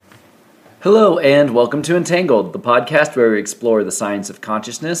Hello, and welcome to Entangled, the podcast where we explore the science of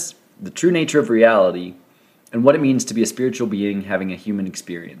consciousness, the true nature of reality, and what it means to be a spiritual being having a human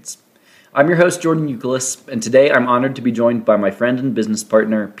experience. I'm your host, Jordan Euclid, and today I'm honored to be joined by my friend and business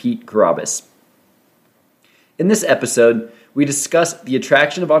partner, Pete Karabas. In this episode, we discuss the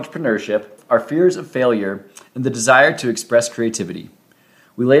attraction of entrepreneurship, our fears of failure, and the desire to express creativity.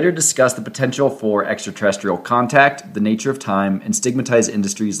 We later discuss the potential for extraterrestrial contact, the nature of time, and stigmatize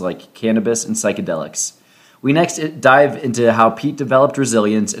industries like cannabis and psychedelics. We next dive into how Pete developed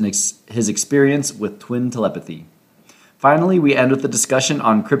resilience and his experience with twin telepathy. Finally, we end with a discussion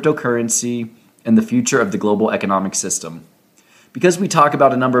on cryptocurrency and the future of the global economic system. Because we talk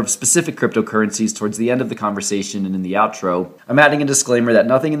about a number of specific cryptocurrencies towards the end of the conversation and in the outro, I'm adding a disclaimer that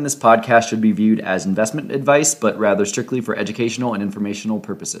nothing in this podcast should be viewed as investment advice, but rather strictly for educational and informational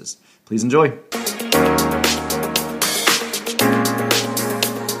purposes. Please enjoy.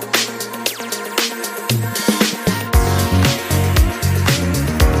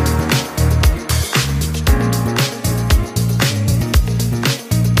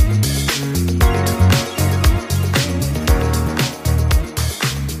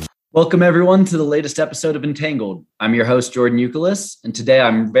 Welcome, everyone, to the latest episode of Entangled. I'm your host, Jordan Euclid, and today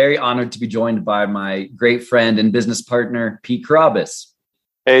I'm very honored to be joined by my great friend and business partner, Pete Karabas.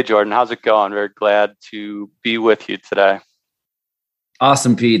 Hey, Jordan. How's it going? Very glad to be with you today.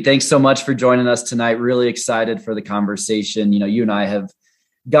 Awesome, Pete. Thanks so much for joining us tonight. Really excited for the conversation. You and I have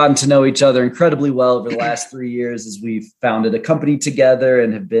gotten to know each other incredibly well over the last 3 years as we've founded a company together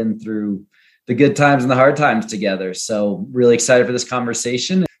and have been through the good times and the hard times together. So really excited for this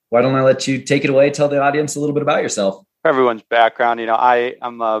conversation. Why don't I let you take it away, tell the audience a little bit about yourself? For everyone's background,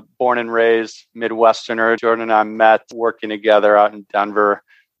 I'm a born and raised Midwesterner. Jordan and I met working together out in Denver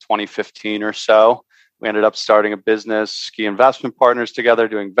 2015 or so. We ended up starting a business, key investment partners together,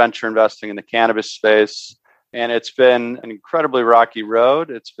 doing venture investing in the cannabis space. And it's been an incredibly rocky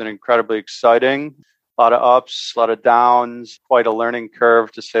road. It's been incredibly exciting. A lot of ups, a lot of downs, quite a learning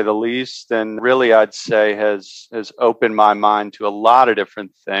curve to say the least. And really, I'd say has opened my mind to a lot of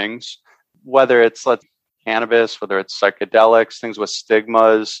different things, whether it's cannabis, whether it's psychedelics, things with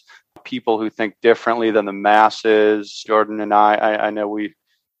stigmas, people who think differently than the masses. Jordan and I know we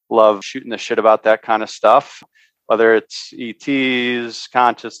love shooting the shit about that kind of stuff, whether it's ETs,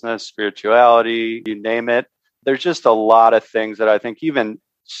 consciousness, spirituality, you name it. There's just a lot of things that I think even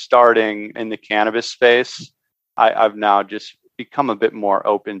starting in the cannabis space, I've now just become a bit more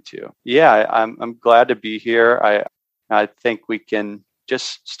open to. Yeah, I'm glad to be here. I think we can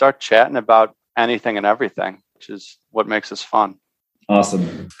just start chatting about anything and everything, which is what makes this fun.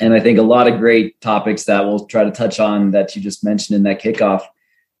 Awesome. And I think a lot of great topics that we'll try to touch on that you just mentioned in that kickoff.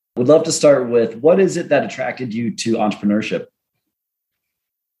 Would love to start with, what is it that attracted you to entrepreneurship?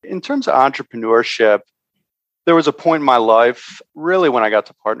 In terms of entrepreneurship, there was a point in my life, really when I got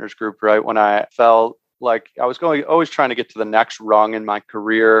to Partners Group, right, when I felt like I was always trying to get to the next rung in my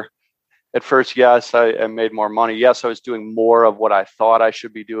career. At first, yes, I made more money. Yes, I was doing more of what I thought I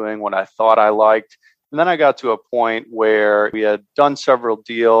should be doing, what I thought I liked. And then I got to a point where we had done several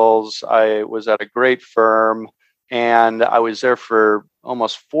deals. I was at a great firm, and I was there for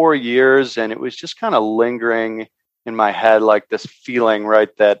almost 4 years. And it was just kind of lingering in my head, like this feeling, right,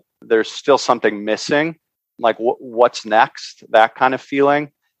 that there's still something missing. Like what's next, that kind of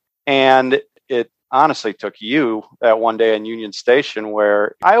feeling. And it honestly took you that one day in Union Station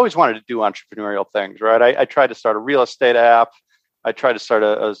where I always wanted to do entrepreneurial things, right? I tried to start a real estate app. I tried to start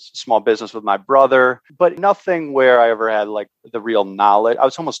a small business with my brother, but nothing where I ever had like the real knowledge. I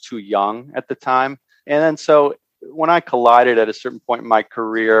was almost too young at the time. And then so when I collided at a certain point in my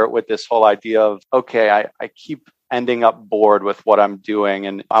career with this whole idea of, okay, I keep ending up bored with what I'm doing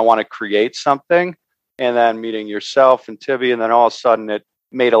and I want to create something. And then meeting yourself and Tibby, and then all of a sudden it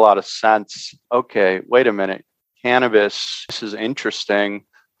made a lot of sense. Okay, wait a minute. Cannabis, this is interesting.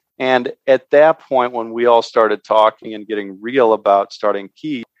 And at that point, when we all started talking and getting real about starting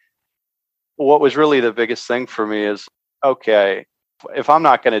Key, what was really the biggest thing for me is, okay, if I'm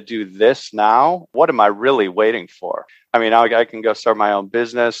not going to do this now, what am I really waiting for? I mean, I can go start my own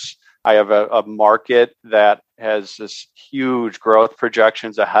business. I have a market that has this huge growth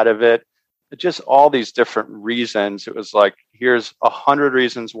projections ahead of it. Just all these different reasons. It was like, here's 100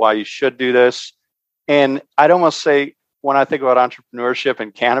 reasons why you should do this. And I'd almost say, when I think about entrepreneurship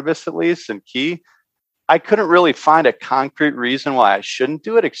and cannabis, at least, and Key, I couldn't really find a concrete reason why I shouldn't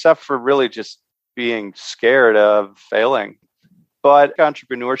do it, except for really just being scared of failing. But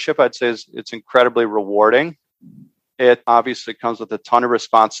entrepreneurship, I'd say, it's incredibly rewarding. It obviously comes with a ton of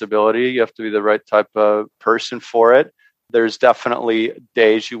responsibility. You have to be the right type of person for it. There's definitely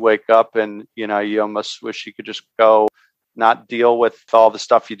days you wake up and, you almost wish you could just go not deal with all the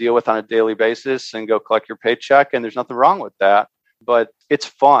stuff you deal with on a daily basis and go collect your paycheck. And there's nothing wrong with that, but it's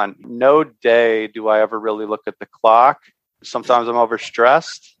fun. No day do I ever really look at the clock. Sometimes I'm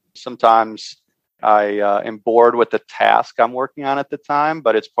overstressed. Sometimes I am bored with the task I'm working on at the time,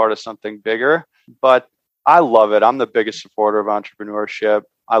 but it's part of something bigger. But I love it. I'm the biggest supporter of entrepreneurship.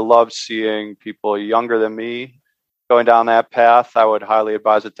 I love seeing people younger than me going down that path. I would highly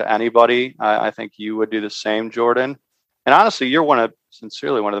advise it to anybody. I think you would do the same, Jordan. And honestly, you're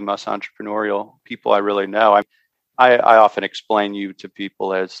sincerely one of the most entrepreneurial people I really know. I often explain you to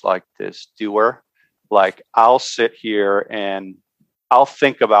people as like this doer. Like, I'll sit here and I'll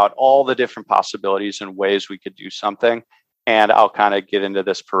think about all the different possibilities and ways we could do something. And I'll kind of get into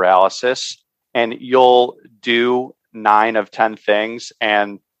this paralysis, and you'll do 9 of 10 things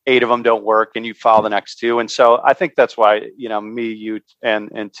and 8 of them don't work, and you follow the next 2. And so I think that's why, me, you,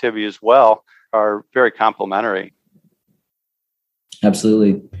 and Tibby as well are very complementary.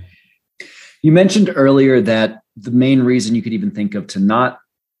 Absolutely. You mentioned earlier that the main reason you could even think of to not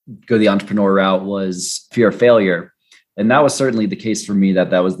go the entrepreneur route was fear of failure. And that was certainly the case for me,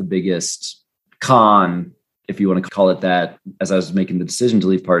 that was the biggest con, if you want to call it that, as I was making the decision to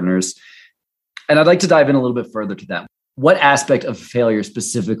leave Partners. And I'd like to dive in a little bit further to that. What aspect of failure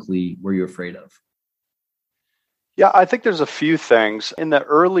specifically were you afraid of? Yeah, I think there's a few things. In the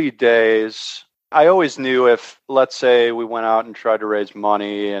early days, I always knew if, let's say, we went out and tried to raise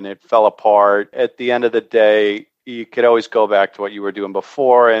money and it fell apart, at the end of the day, you could always go back to what you were doing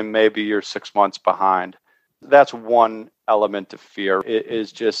before, and maybe you're 6 months behind. That's one element of fear. It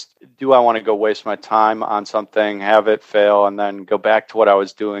is just, do I want to go waste my time on something, have it fail, and then go back to what I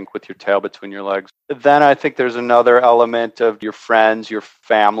was doing with your tail between your legs? Then I think there's another element of your friends, your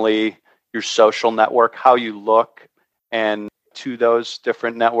family, your social network, how you look, and to those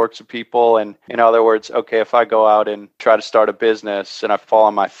different networks of people. And in other words, okay, if I go out and try to start a business and I fall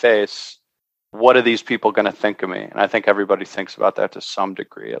on my face, what are these people going to think of me? And I think everybody thinks about that to some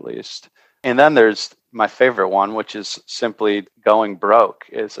degree, at least. And then there's my favorite one, which is simply going broke.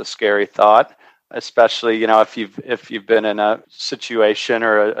 Is a scary thought, especially, if you've been in a situation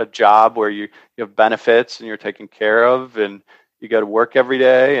or a job where you have benefits and you're taken care of, and you go to work every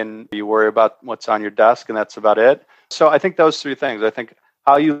day and you worry about what's on your desk, and that's about it. So I think those 3 things. I think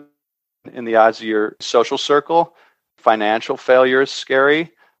how you, in the eyes of your social circle, financial failure is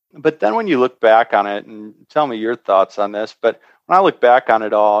scary. But then when you look back on it, and tell me your thoughts on this, but when I look back on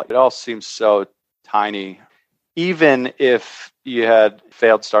it all seems so tiny. Even if you had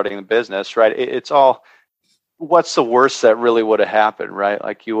failed starting the business, right? It's all, what's the worst that really would have happened, right?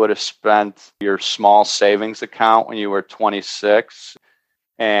 Like, you would have spent your small savings account when you were 26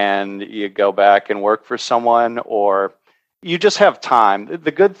 and you go back and work for someone, or you just have time.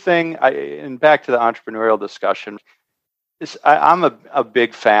 The good thing, and back to the entrepreneurial discussion, is I'm a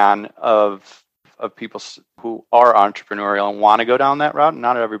big fan of people who are entrepreneurial and want to go down that route.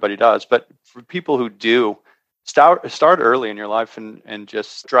 Not everybody does, but for people who do, start early in your life and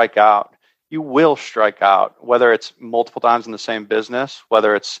just strike out. You will strike out, whether it's multiple times in the same business,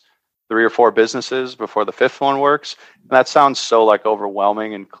 whether it's 3 or 4 businesses before the 5th one works. And that sounds so like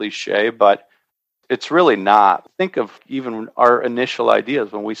overwhelming and cliche, but it's really not. Think of even our initial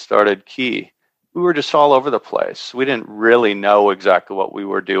ideas when we started Key. We were just all over the place. We didn't really know exactly what we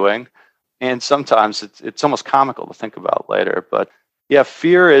were doing. And sometimes it's almost comical to think about later. But yeah,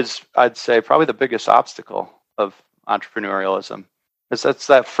 fear is, I'd say, probably the biggest obstacle of entrepreneurialism. That's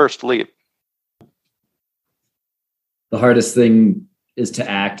that first leap. The hardest thing is to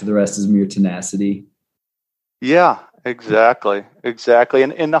act. The rest is mere tenacity. Yeah, exactly.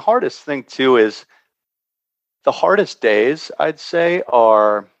 And the hardest thing too is, the hardest days, I'd say,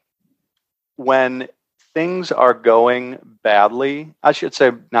 are when things are going badly. I should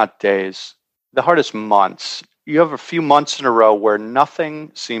say not days. The hardest months. You have a few months in a row where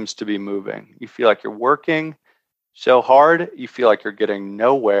nothing seems to be moving. You feel like you're working so hard, you feel like you're getting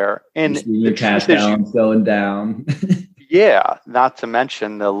nowhere. And your cash balance going down. Yeah, not to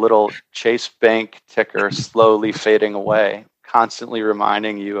mention the little Chase Bank ticker slowly fading away, constantly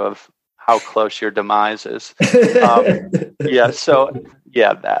reminding you of how close your demise is. That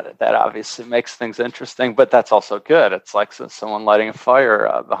obviously makes things interesting, but that's also good. It's like someone lighting a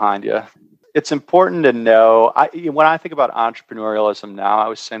fire behind you. It's important to know, when I think about entrepreneurialism now, I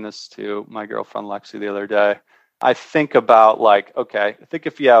was saying this to my girlfriend Lexi the other day, I think about I think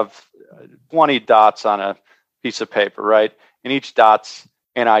if you have 20 dots on a piece of paper, right? And each dot's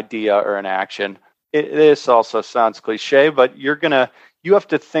an idea or an action. This also sounds cliche, but you're gonna you have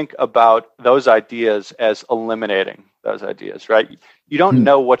to think about those ideas as eliminating those ideas, right? You don't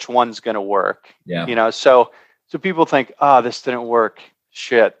know which one's going to work. Yeah. So people think, oh, this didn't work.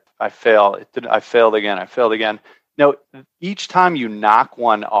 Shit, I failed. I failed again. No, each time you knock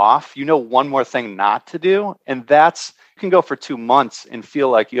one off, one more thing not to do. And you can go for 2 months and feel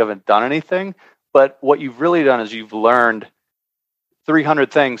like you haven't done anything. But what you've really done is you've learned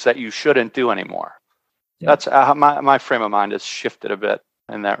 300 things that you shouldn't do anymore. Yeah. That's my frame of mind has shifted a bit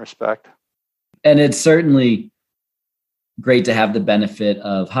in that respect. And it's certainly great to have the benefit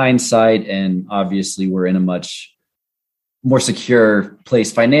of hindsight. And obviously we're in a much more secure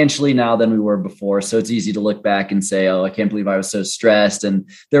place financially now than we were before. So it's easy to look back and say, oh, I can't believe I was so stressed. And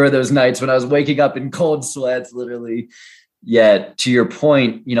there were those nights when I was waking up in cold sweats, literally. Yet to your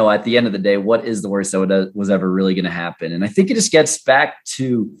point, at the end of the day, what is the worst that was ever really going to happen? And I think it just gets back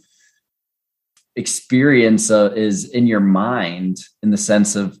to experience is in your mind, in the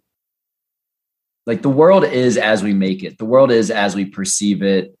sense of like the world is as we make it. The world is as we perceive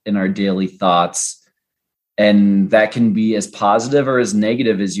it in our daily thoughts. And that can be as positive or as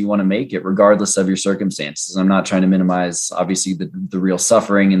negative as you want to make it, regardless of your circumstances. I'm not trying to minimize, obviously, the real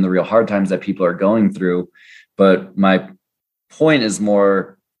suffering and the real hard times that people are going through. But my point is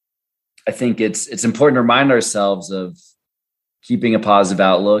more, I think it's important to remind ourselves of keeping a positive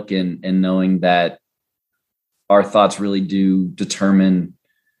outlook and knowing that our thoughts really do determine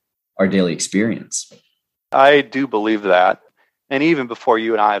our daily experience. I do believe that. And even before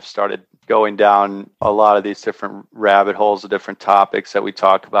you and I have started going down a lot of these different rabbit holes of different topics that we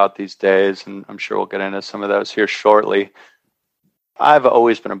talk about these days, and I'm sure we'll get into some of those here shortly, I've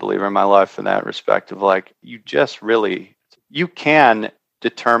always been a believer in my life in that respect of like, you can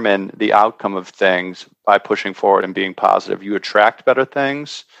determine the outcome of things by pushing forward and being positive. You attract better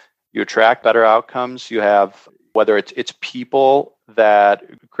things, you attract better outcomes. You have, whether it's people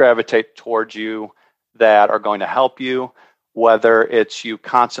that gravitate towards you that are going to help you, whether it's you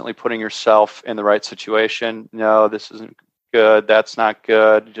constantly putting yourself in the right situation. No, this isn't good. That's not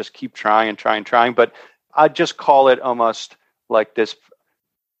good. Just keep trying and trying. But I just call it almost like this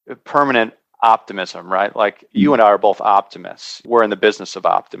permanent optimism, right? Like you and I are both optimists. We're in the business of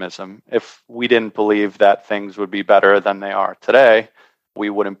optimism. If we didn't believe that things would be better than they are today, we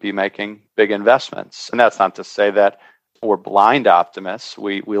wouldn't be making big investments. And that's not to say that we're blind optimists.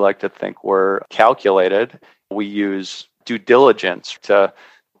 We like to think we're calculated. We use due diligence to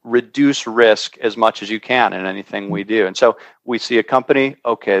reduce risk as much as you can in anything we do. And so we see a company,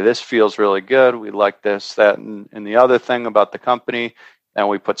 okay, this feels really good. We like this, that, and the other thing about the company. And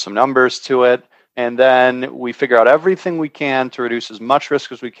we put some numbers to it. And then we figure out everything we can to reduce as much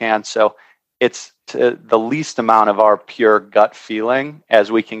risk as we can. So it's to the least amount of our pure gut feeling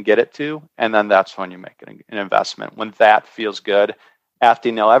as we can get it to. And then that's when you make an investment. When that feels good, after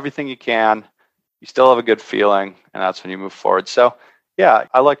you know everything you can, you still have a good feeling, and that's when you move forward. So, yeah,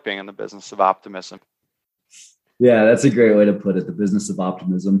 I like being in the business of optimism. Yeah, that's a great way to put it, the business of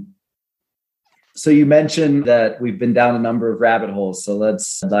optimism. So you mentioned that we've been down a number of rabbit holes. So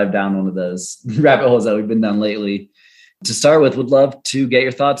let's dive down one of those rabbit holes that we've been down lately. To start with, would love to get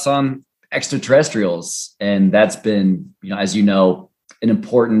your thoughts on extraterrestrials. And that's been, as you know, an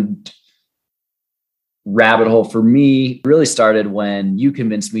important rabbit hole for me. Really started when you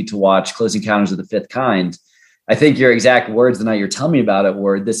convinced me to watch Close Encounters of the Fifth Kind. I think your exact words the night you're telling me about it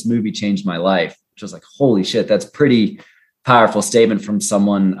were, "This movie changed my life," which was like, holy shit, that's pretty powerful statement from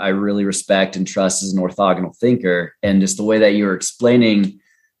someone I really respect and trust as an orthogonal thinker. And just the way that you were explaining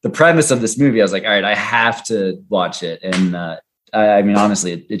the premise of this movie, I was like, all right, I have to watch it. And I mean,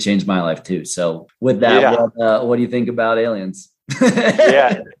 honestly, it changed my life too. So with that, what do you think about aliens?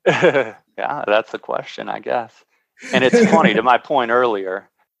 Yeah. Yeah, that's the question, I guess. And it's funny, to my point earlier,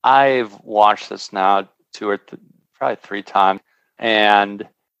 I've watched this now probably 3 times. And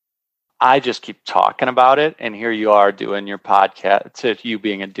I just keep talking about it. And here you are doing your podcast, to you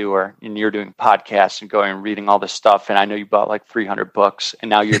being a doer, and you're doing podcasts and going and reading all this stuff. And I know you bought like 300 books, and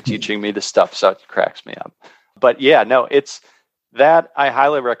now you're teaching me this stuff. So it cracks me up. But yeah, no, it's that I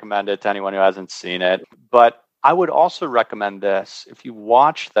highly recommend it to anyone who hasn't seen it. But I would also recommend this. If you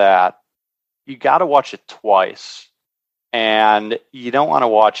watch that, you got to watch it twice. And you don't want to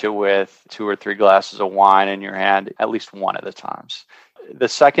watch it with 2 or 3 glasses of wine in your hand, at least one of the times. The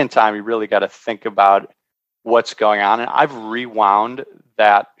second time, you really got to think about what's going on. And I've rewound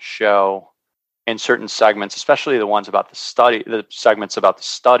that show in certain segments, especially the ones about the segments about the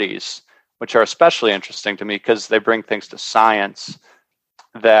studies, which are especially interesting to me because they bring things to science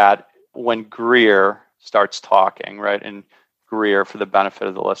that when Greer starts talking, right? And Greer, for the benefit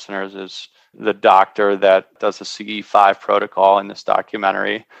of the listeners, is the doctor that does the CE5 protocol in this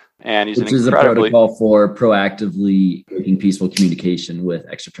documentary. And he's Which is a protocol for proactively making peaceful communication with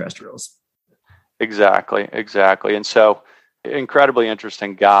extraterrestrials. Exactly. And so, incredibly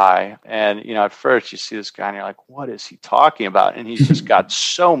interesting guy. And, at first you see this guy and you're like, what is he talking about? And he's just got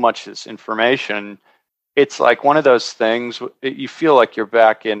so much of this information. It's like one of those things, you feel like you're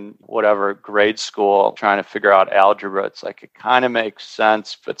back in whatever grade school trying to figure out algebra. It's like, it kind of makes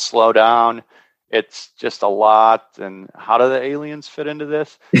sense, but slow down. It's just a lot. And how do the aliens fit into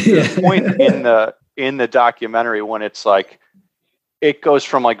this? There's a point in the documentary when it's like, it goes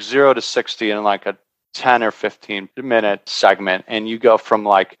from like 0 to 60 in like a 10 or 15 minute segment. And you go from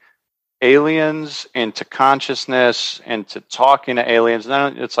like aliens into consciousness into talking to aliens. And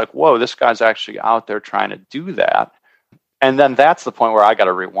then it's like, whoa, this guy's actually out there trying to do that. And then that's the point where I got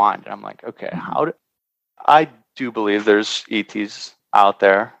to rewind. I'm like, okay, I do believe there's ETs out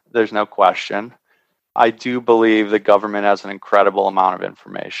there. There's no question. I do believe the government has an incredible amount of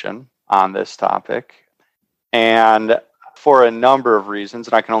information on this topic. And for a number of reasons,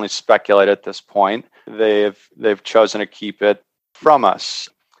 and I can only speculate at this point, they've chosen to keep it from us.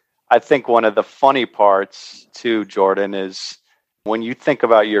 I think one of the funny parts too, Jordan, is when you think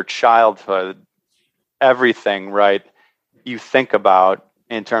about your childhood, everything, right, you think about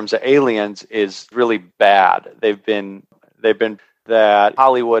in terms of aliens is really bad. They've been that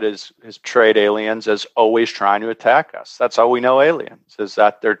Hollywood has portrayed aliens as always trying to attack us. That's how we know aliens, is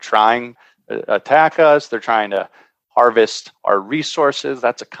that they're trying to attack us. They're trying to harvest our resources.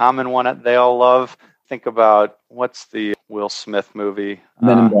 That's a common one that they all love. Think about, what's the Will Smith movie?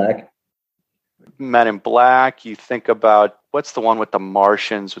 Men in Black. Men in Black. You think about, what's the one with the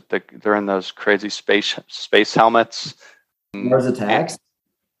Martians they're in those crazy space helmets? Mars Attacks.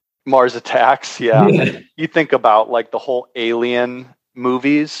 Mars Attacks, yeah. You think about like the whole Alien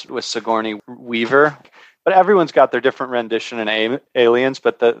movies with Sigourney Weaver, but everyone's got their different rendition in aliens,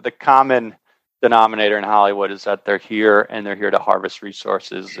 but the common denominator in Hollywood is that they're here and they're here to harvest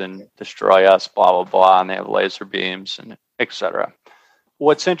resources and destroy us, blah, blah, blah, and they have laser beams and etc.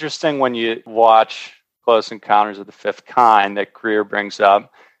 What's interesting when you watch Close Encounters of the Fifth Kind that Greer brings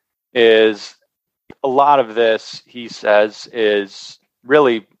up is a lot of this, he says, is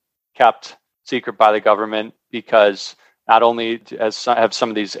really kept secret by the government because not only have some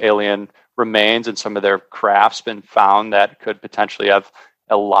of these alien remains and some of their crafts been found that could potentially have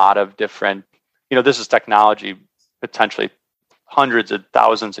a lot of different, this is technology potentially hundreds of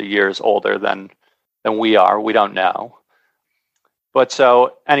thousands of years older than we are. We don't know. But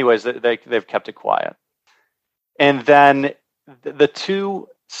so anyways, they've kept it quiet. And then the two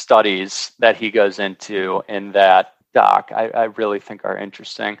studies that he goes into in that doc, I really think are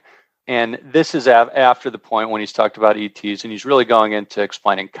interesting. And this is after the point when he's talked about ETs, and he's really going into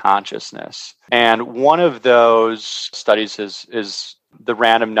explaining consciousness. And one of those studies is the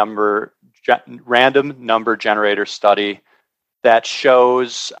random number generator study that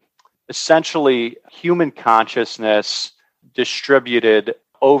shows essentially human consciousness distributed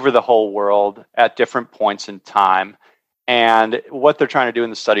over the whole world at different points in time. And what they're trying to do in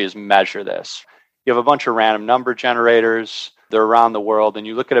the study is measure this. You have a bunch of random number generators. They're around the world, and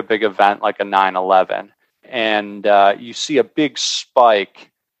you look at a big event like a 9/11, and you see a big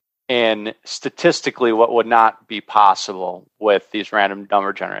spike in statistically what would not be possible with these random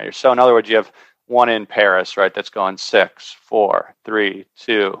number generators. So in other words, you have one in Paris, right, that's going 6, 4, 3,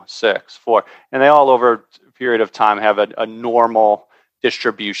 2, 6, 4, and they all over a period of time have a normal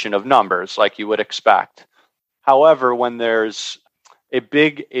distribution of numbers like you would expect. However, when there's a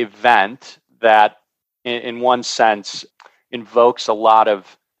big event that in one sense invokes a lot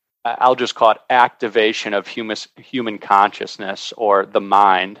of, I'll just call it activation of human consciousness or the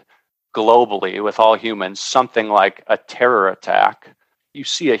mind globally with all humans, something like a terror attack, you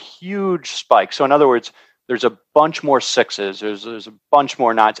see a huge spike. So in other words, there's a bunch more 6s, there's a bunch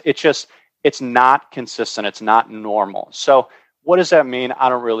more 9s. It's not consistent, it's not normal. So what does that mean? I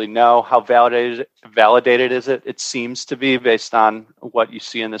don't really know. How validated is it? It seems to be based on what you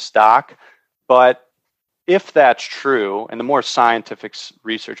see in this doc. But if that's true, and the more scientific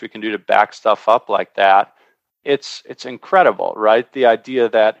research we can do to back stuff up like that, it's incredible, right? The idea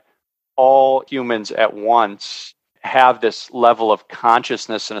that all humans at once have this level of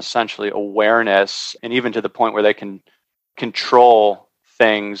consciousness and essentially awareness, and even to the point where they can control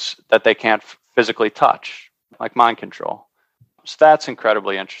things that they can't physically touch, like mind control. So that's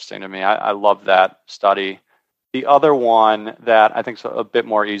incredibly interesting to me. I love that study. The other one that I think is a bit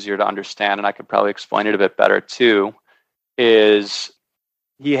more easier to understand, and I could probably explain it a bit better too, is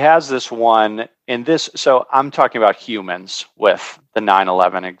he has this one in this. So I'm talking about humans with the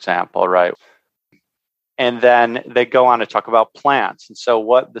 9/11 example, right? And then they go on to talk about plants. And so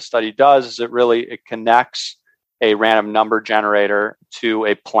what the study does is it connects a random number generator to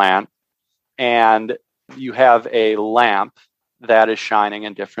a plant, and you have a lamp that is shining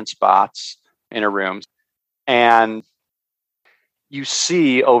in different spots in a room. And you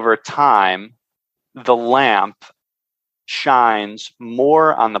see over time, the lamp shines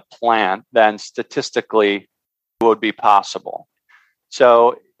more on the plant than statistically would be possible.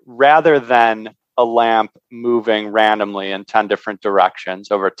 So rather than a lamp moving randomly in 10 different directions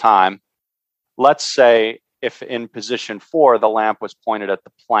over time, let's say if in position 4, the lamp was pointed at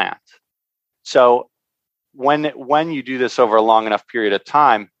the plant. So when you do this over a long enough period of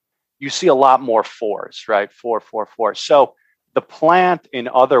time, you see a lot more 4s, right? 4, 4, 4. So the plant, in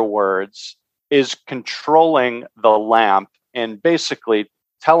other words, is controlling the lamp and basically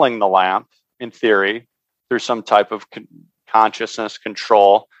telling the lamp, in theory, through some type of consciousness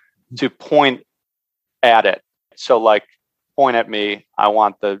control, to point at it. So like, point at me, I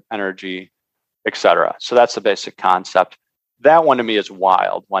want the energy, etc. So that's the basic concept. That one to me is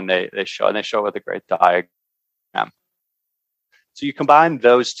wild when they show, and they show it with a great diagram. So you combine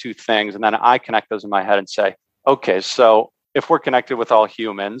those two things, and then I connect those in my head and say, okay, so if we're connected with all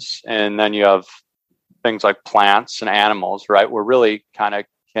humans, and then you have things like plants and animals, right? We're really kind of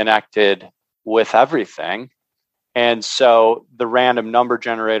connected with everything. And so the random number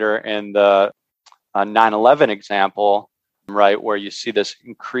generator in the 9/11 example, right, where you see this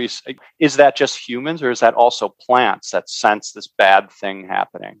increase, is that just humans, or is that also plants that sense this bad thing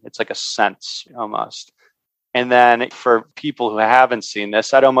happening? It's like a sense almost. And then for people who haven't seen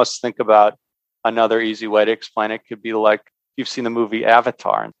this, I'd almost think about another easy way to explain it could be like, you've seen the movie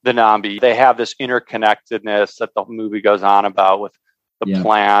Avatar, the Nambi. They have this interconnectedness that the movie goes on about with the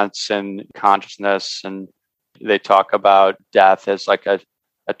plants and consciousness. And they talk about death as like a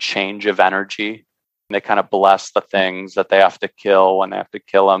change of energy. And they kind of bless the things that they have to kill when they have to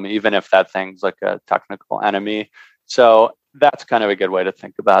kill them, even if that thing's like a technical enemy. So that's kind of a good way to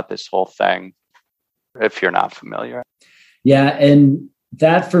think about this whole thing, if you're not familiar. Yeah. And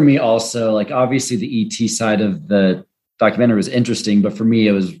that for me also, like obviously the ET side of the documentary was interesting, but for me,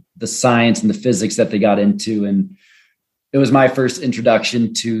 it was the science and the physics that they got into. And it was my first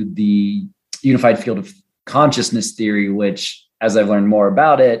introduction to the unified field of consciousness theory, which as I've learned more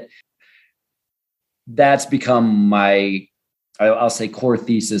about it, that's become my, I'll say, core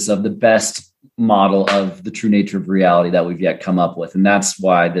thesis of the best model of the true nature of reality that we've yet come up with. And that's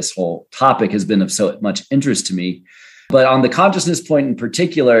why this whole topic has been of so much interest to me. But on the consciousness point in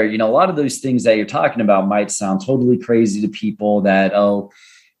particular, a lot of those things that you're talking about might sound totally crazy to people that, oh,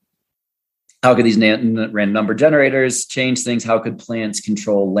 how could these random number generators change things? How could plants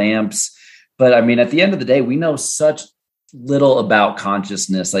control lamps? But I mean, at the end of the day, we know such little about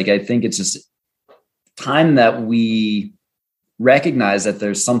consciousness. Like, I think it's just time that we recognize that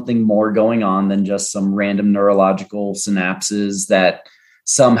there's something more going on than just some random neurological synapses that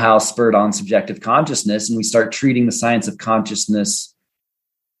somehow spurred on subjective consciousness. And we start treating the science of consciousness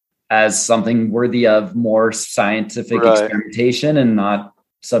as something worthy of more scientific experimentation and not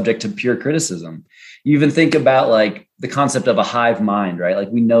subject to pure criticism. You even think about like the concept of a hive mind, right? Like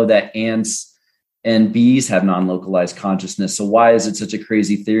we know that ants and bees have non-localized consciousness. So why is it such a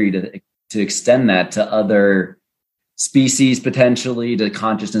crazy theory to extend that to other species, potentially to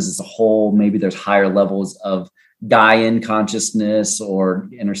consciousness as a whole? Maybe there's higher levels of Gaian consciousness or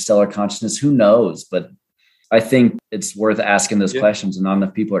interstellar consciousness. Who knows? But I think it's worth asking those questions, and not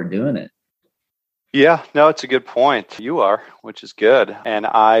enough people are doing it. Yeah, no, it's a good point. You are, which is good. And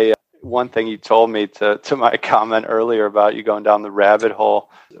one thing you told me to my comment earlier about you going down the rabbit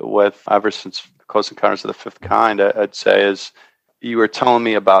hole with ever since Close Encounters of the Fifth Kind, I'd say is you were telling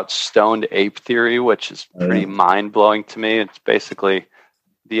me about stoned ape theory, which is pretty mind-blowing to me. It's basically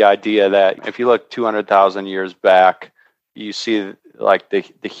the idea that if you look 200,000 years back, you see like the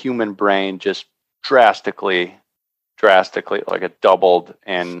human brain just drastically like it doubled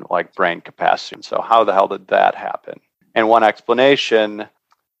in like brain capacity. And so how the hell did that happen? And one explanation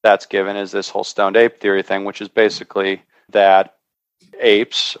that's given is this whole stoned ape theory thing, which is basically that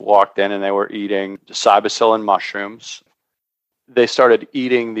apes walked in and they were eating psilocybin mushrooms. They started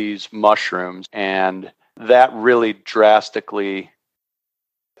eating these mushrooms, and that really drastically,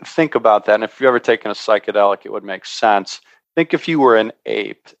 think about that. And if you've ever taken a psychedelic, it would make sense. Think if you were an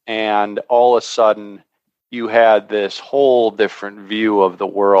ape and all of a sudden you had this whole different view of the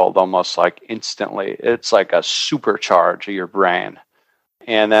world, almost like instantly. It's like a supercharge of your brain.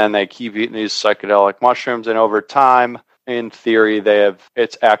 And then they keep eating these psychedelic mushrooms, and over time, in theory,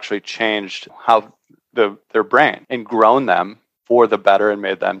 it's actually changed how their brain and grown them for the better and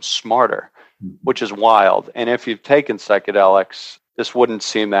made them smarter, which is wild. And if you've taken psychedelics, this wouldn't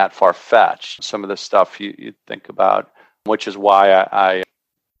seem that far-fetched, some of the stuff you think about, which is why I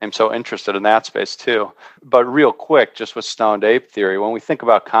am so interested in that space too. But real quick, just with stoned ape theory, when we think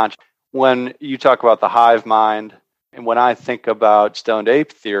about consciousness, when you talk about the hive mind, and when I think about stoned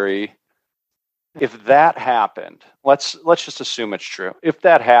ape theory, if that happened, let's just assume it's true. If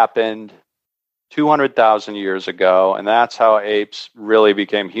that happened 200,000 years ago, and that's how apes really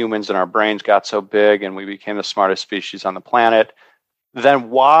became humans and our brains got so big and we became the smartest species on the planet, then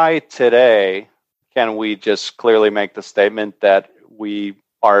why today can we just clearly make the statement that we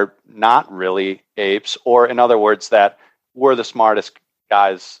are not really apes, or in other words, that we're the smartest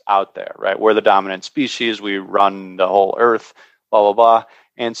guys out there, right? We're the dominant species. We run the whole earth, blah, blah, blah.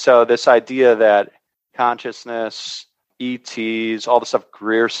 And so this idea that consciousness, ETs, all the stuff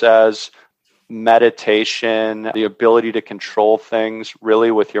Greer says, meditation, the ability to control things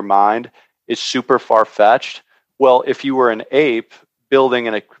really with your mind is super far-fetched. Well, if you were an ape, building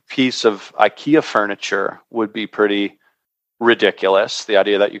a piece of IKEA furniture would be pretty ridiculous, the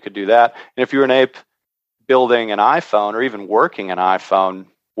idea that you could do that. And if you were an ape, building an iPhone or even working an iPhone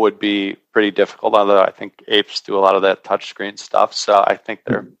would be pretty difficult, although I think apes do a lot of that touchscreen stuff, so I think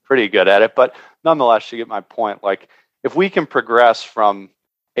they're pretty good at it. But nonetheless, you get my point. Like, if we can progress from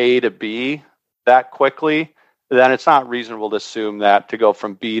A to B that quickly, then it's not reasonable to assume that to go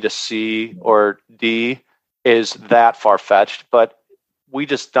from B to C or D is that far-fetched, but we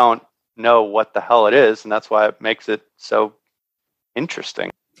just don't know what the hell it is, and that's why it makes it so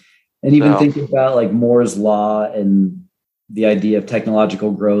interesting. And even thinking about like Moore's law and the idea of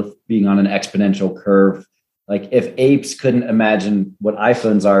technological growth being on an exponential curve, like if apes couldn't imagine what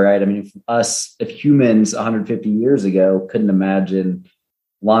iPhones are, right? I mean, if humans 150 years ago couldn't imagine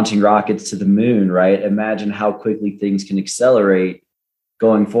launching rockets to the moon, right? Imagine how quickly things can accelerate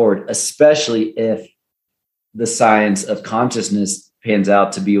going forward, especially if the science of consciousness pans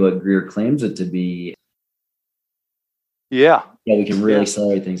out to be what Greer claims it to be. Yeah, we can really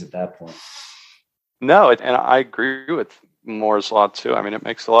accelerate things at that point. No, and I agree with Moore's law too. I mean, it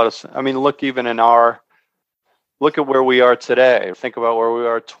makes a lot of sense. I mean, look at where we are today. Think about where we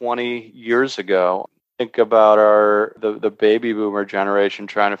are 20 years ago. Think about the baby boomer generation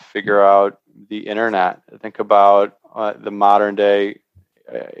trying to figure out the internet. Think about the modern day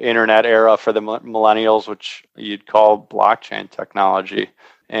internet era for the millennials, which you'd call blockchain technology.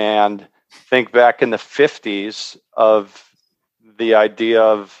 And think back in the 50s of the idea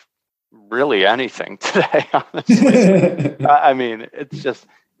of really anything today, honestly. I mean, it's just,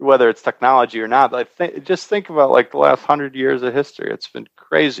 whether it's technology or not, just think about like the last 100 years of history. It's been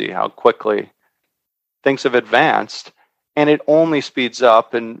crazy how quickly things have advanced, and it only speeds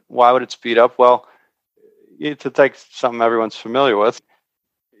up. And why would it speed up? Well, to take something everyone's familiar with,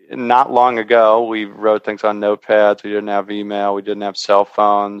 not long ago, we wrote things on notepads. We didn't have email. We didn't have cell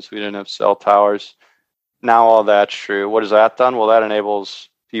phones. We didn't have cell towers. Now all that's true. What has that done? Well, that enables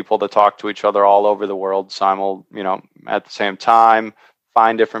people to talk to each other all over the world at the same time,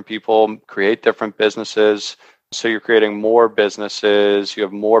 find different people, create different businesses. So you're creating more businesses. You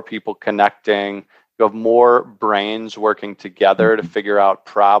have more people connecting. You have more brains working together to figure out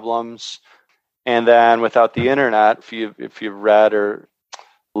problems. And then without the internet, if you've read or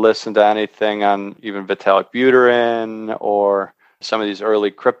listened to anything on even Vitalik Buterin or some of these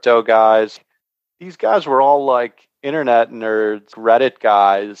early crypto guys, these guys were all like internet nerds, Reddit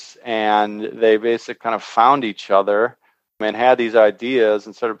guys, and they basically kind of found each other and had these ideas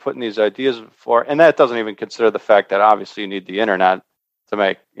and started putting these ideas before. And that doesn't even consider the fact that obviously you need the internet to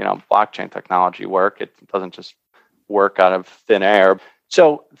make, blockchain technology work. It doesn't just work out of thin air.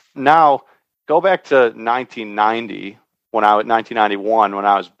 So now go back to 1991 when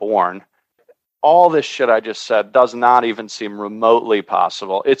I was born. All this shit I just said does not even seem remotely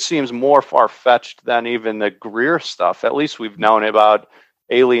possible. It seems more far-fetched than even the Greer stuff. At least we've known about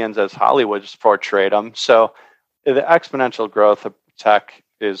aliens as Hollywood's portrayed them. So the exponential growth of tech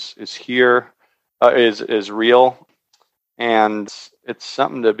is here, is real, and it's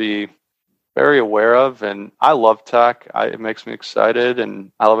something to be very aware of. And I love tech. It makes me excited,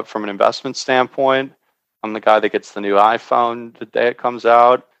 and I love it from an investment standpoint. I'm the guy that gets the new iPhone the day it comes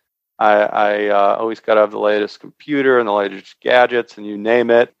out. I always got to have the latest computer and the latest gadgets, and you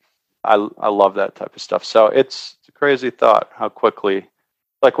name it. I love that type of stuff. So it's a crazy thought how quickly,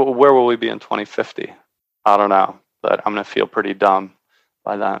 like, where will we be in 2050? I don't know, but I'm going to feel pretty dumb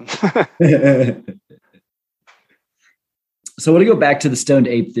by then. So I want to go back to the stoned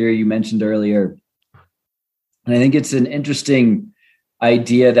ape theory you mentioned earlier. And I think it's an interesting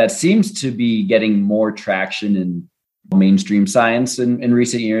idea that seems to be getting more traction in mainstream science in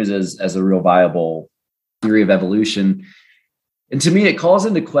recent years as a real viable theory of evolution. And to me, it calls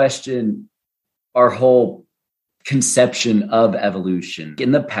into question our whole conception of evolution.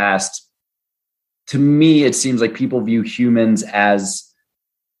 In the past, to me, it seems like people view humans as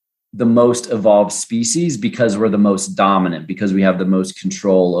the most evolved species because we're the most dominant, because we have the most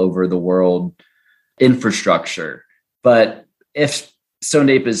control over the world infrastructure. But if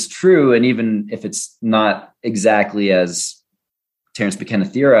Stoned Ape is true, and even if it's not exactly as Terence McKenna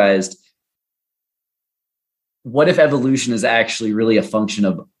theorized, what if evolution is actually really a function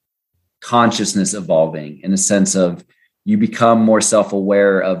of consciousness evolving, in a sense of you become more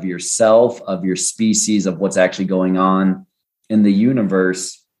self-aware of yourself, of your species, of what's actually going on in the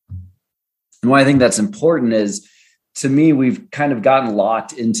universe? And why I think that's important is, to me, we've kind of gotten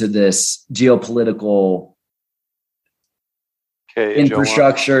locked into this geopolitical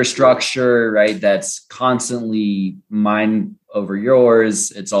infrastructure, structure, right? That's constantly mine over yours.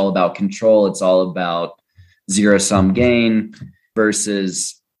 It's all about control. It's all about zero-sum gain,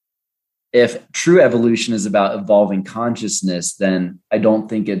 versus if true evolution is about evolving consciousness, then I don't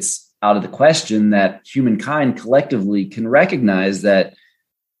think it's out of the question that humankind collectively can recognize that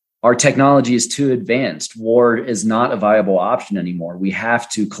our technology is too advanced. War is not a viable option anymore. We have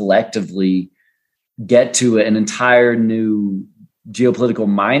to collectively get to an entire new geopolitical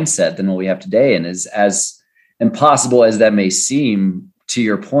mindset than what we have today. And as impossible as that may seem, to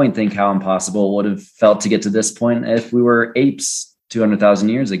your point, think how impossible it would have felt to get to this point if we were apes 200,000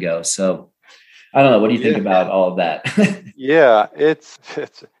 years ago. So I don't know. What do you think about all of that? Yeah, it's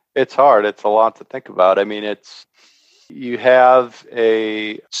hard. It's a lot to think about. I mean, you have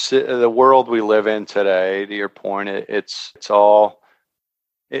the world we live in today, to your point, it's a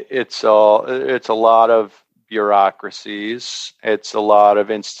lot of bureaucracies. It's a lot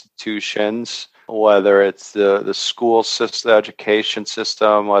of institutions, whether it's the school system, the education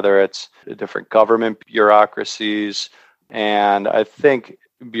system, whether it's the different government bureaucracies. And I think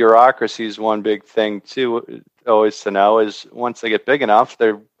bureaucracy is one big thing too, always to know, is once they get big enough,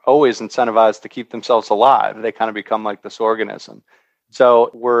 they're always incentivized to keep themselves alive. They kind of become like this organism.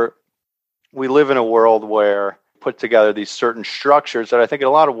 So we live in a world where put together these certain structures that I think in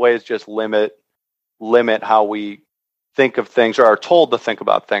a lot of ways just limit how we think of things, or are told to think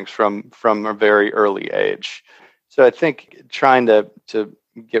about things from a very early age. So I think trying to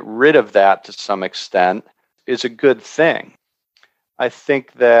get rid of that to some extent is a good thing. I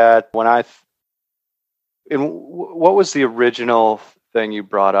think that what was the original thing you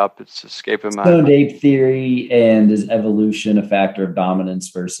brought up? It's escaping my Stoned Ape theory, and is evolution a factor of dominance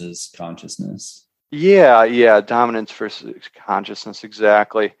versus consciousness? Yeah, dominance versus consciousness,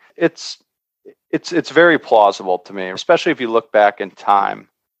 exactly. It's very plausible to me, especially if you look back in time,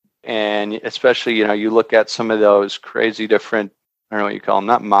 and especially you look at some of those crazy different, I don't know what you call them,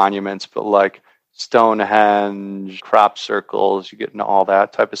 not monuments, but like Stonehenge, crop circles. You get into all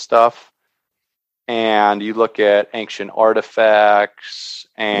that type of stuff. And you look at ancient artifacts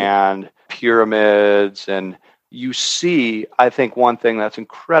and pyramids, and you see, I think one thing that's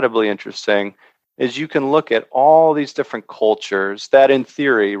incredibly interesting is you can look at all these different cultures that in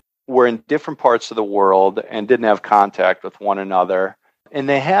theory were in different parts of the world and didn't have contact with one another. And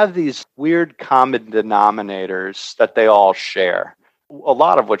they have these weird common denominators that they all share, a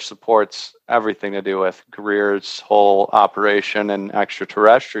lot of which supports everything to do with Greer's whole operation and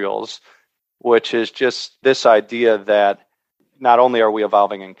Extraterrestrials, which is just this idea that not only are we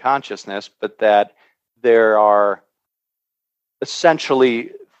evolving in consciousness, but that there are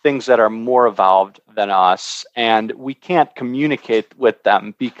essentially things that are more evolved than us, and we can't communicate with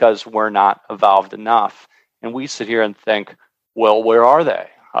them because we're not evolved enough. And we sit here and think, well, where are they?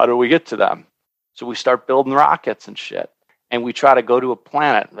 How do we get to them? So we start building rockets and shit, and we try to go to a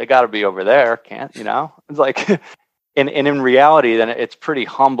planet. They got to be over there, can't? It's like... And in reality, then it's pretty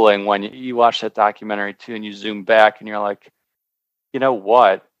humbling when you watch that documentary too, and you zoom back, and you're like, you know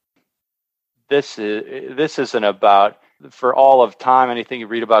what? This isn't about, for all of time, anything you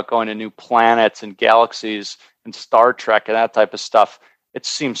read about going to new planets and galaxies and Star Trek and that type of stuff. It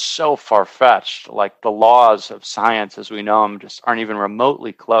seems so far-fetched. Like the laws of science as we know them just aren't even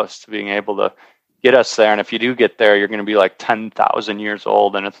remotely close to being able to get us there. And if you do get there, you're going to be like 10,000 years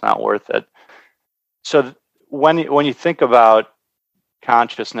old, and it's not worth it. So when you think about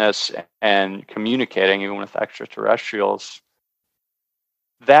consciousness and communicating, even with extraterrestrials,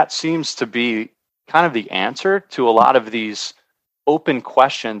 that seems to be kind of the answer to a lot of these open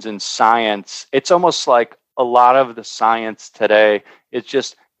questions in science. It's almost like a lot of the science today is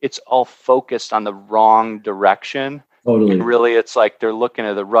just it's all focused on the wrong direction. Totally. And really, it's like they're looking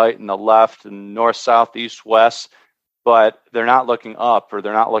to the right and the left and north, south, east, west, but they're not looking up, or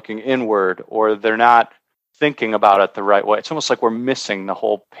they're not looking inward, or they're not thinking about it the right way. It's almost like we're missing the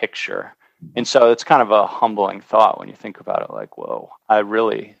whole picture. And so it's kind of a humbling thought when you think about it, like, whoa, I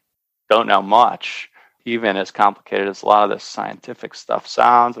really don't know much, even as complicated as a lot of this scientific stuff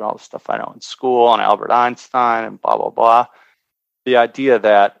sounds and all the stuff I know in school and Albert Einstein and blah, blah, blah. The idea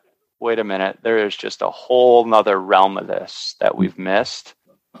that, wait a minute, there is just a whole nother realm of this that we've missed.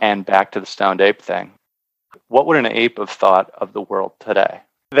 And back to the stoned ape thing. What would an ape have thought of the world today?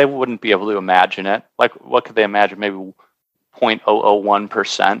 They wouldn't be able to imagine it. Like, what could they imagine? Maybe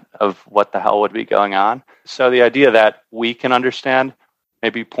 0.001% of what the hell would be going on. So the idea that we can understand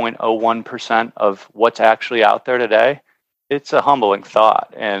maybe 0.01% of what's actually out there today, it's a humbling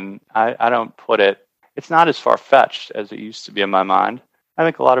thought. And I don't put it, it's not as far-fetched as it used to be in my mind. I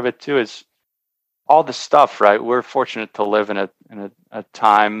think a lot of it too is all the stuff, right? We're fortunate to live in a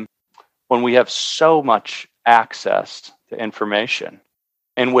time when we have so much access to information.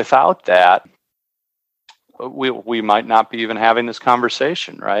 And without that, we might not be even having this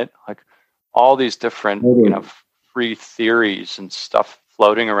conversation, right? Like all these different, free theories and stuff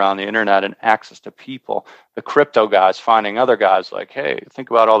floating around the internet and access to people. The crypto guys finding other guys like, hey,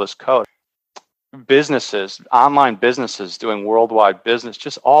 think about all this code. Businesses, online businesses doing worldwide business,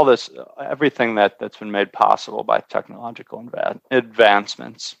 just all this, everything that's been made possible by technological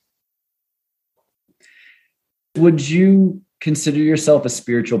advancements. Would you consider yourself a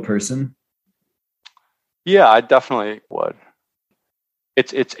spiritual person? Yeah, I definitely would.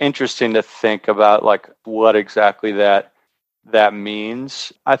 It's interesting to think about like what exactly that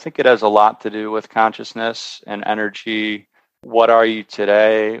means. I think it has a lot to do with consciousness and energy. What are you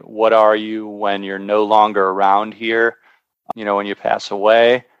today? What are you when you're no longer around here? When you pass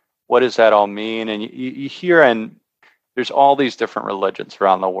away, what does that all mean? And you hear, and there's all these different religions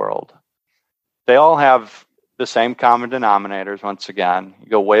around the world. They all have the same common denominators. Once again, you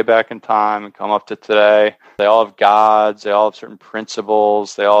go way back in time and come up to today. They all have gods. They all have certain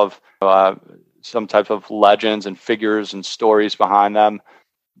principles. They all have some type of legends and figures and stories behind them.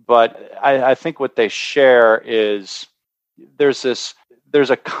 But I think what they share is there's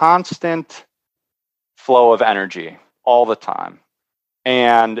a constant flow of energy all the time.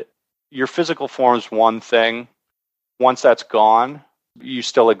 And your physical form is one thing. Once that's gone, you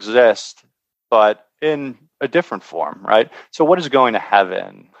still exist, but in a different form, right? So what is going to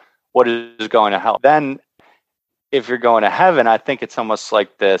heaven? What is going to hell? Then if you're going to heaven, I think it's almost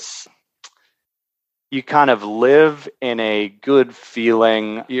like this, you kind of live in a good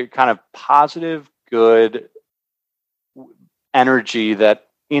feeling, you're kind of positive, good energy that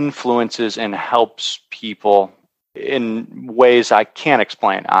influences and helps people in ways I can't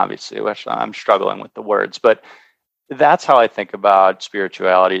explain, obviously, which I'm struggling with the words, but that's how I think about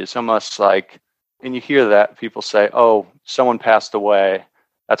spirituality. It's almost like, and you hear that people say, oh, someone passed away,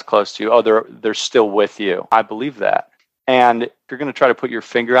 that's close to you. Oh, they're still with you. I believe that. And if you're going to try to put your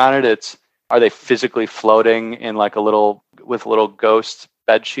finger on it, are they physically floating in like with a little ghost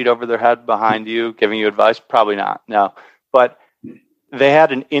bed sheet over their head behind you, giving you advice? Probably not. No. But they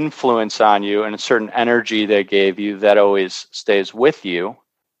had an influence on you and a certain energy they gave you that always stays with you.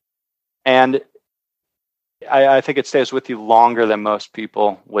 And I think it stays with you longer than most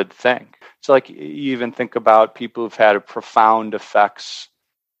people would think. So like you even think about people who've had profound effects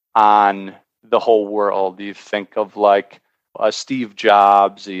on the whole world. You think of like a Steve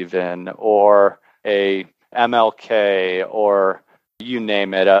Jobs even, or a MLK, or you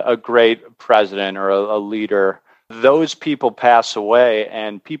name it, a great president or a leader. Those people pass away,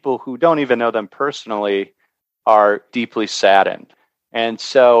 and people who don't even know them personally are deeply saddened. And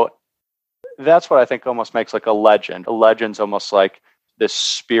so that's what I think almost makes like a legend. A legend's almost like this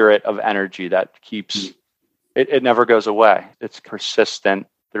spirit of energy that keeps, it never goes away. It's persistent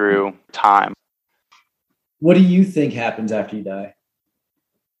through time. What do you think happens after you die?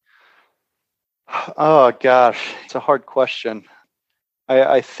 Oh, gosh, it's a hard question.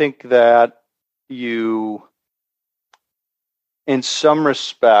 I think that you, in some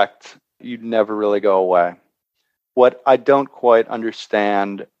respect, you'd never really go away. What I don't quite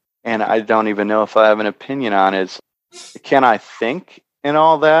understand, and I don't even know if I have an opinion on, is can I think in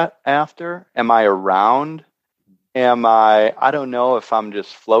all that after? Am I around? I don't know if I'm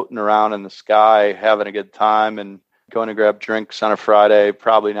just floating around in the sky, having a good time and going to grab drinks on a Friday.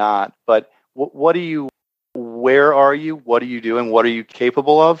 Probably not. But where are you? What are you doing? What are you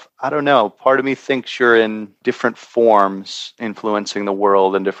capable of? I don't know. Part of me thinks you're in different forms, influencing the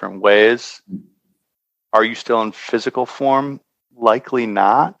world in different ways. Are you still in physical form? Likely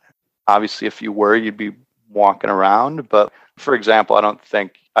not. Obviously, if you were, you'd be walking around. But for example, I don't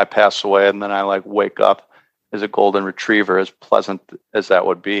think I pass away and then I like wake up as a golden retriever, as pleasant as that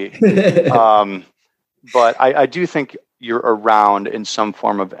would be. But I do think you're around in some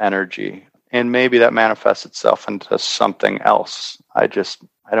form of energy, and maybe that manifests itself into something else. I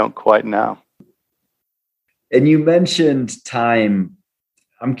don't quite know. And you mentioned time.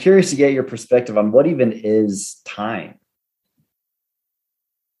 I'm curious to get your perspective on what even is time.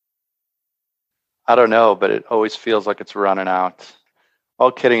 I don't know, but it always feels like it's running out.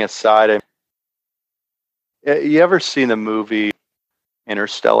 All kidding aside, you ever seen the movie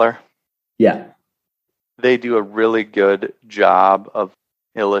Interstellar? Yeah. They do a really good job of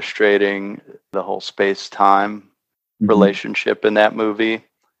illustrating the whole space-time relationship in that movie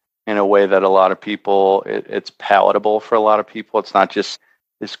in a way that a lot of people, it's palatable for a lot of people. It's not just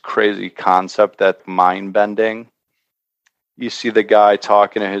this crazy concept that's mind-bending. You see the guy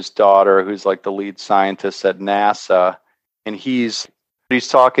talking to his daughter, who's like the lead scientist at NASA, and he's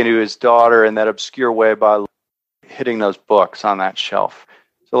talking to his daughter in that obscure way by hitting those books on that shelf.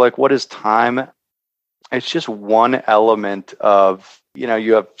 So like, what is time? It's just one element of,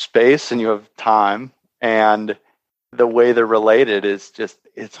 you have space and you have time, and the way they're related is just,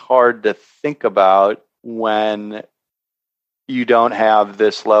 it's hard to think about when you don't have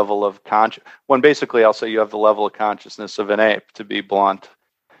this level of when basically I'll say you have the level of consciousness of an ape, to be blunt.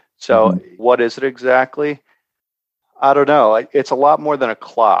 So what is it exactly? I don't know. It's a lot more than a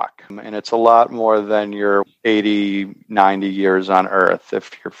clock, and it's a lot more than your 80, 90 years on Earth,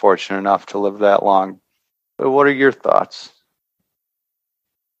 if you're fortunate enough to live that long. But what are your thoughts?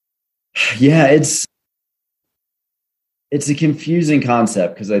 Yeah, it's a confusing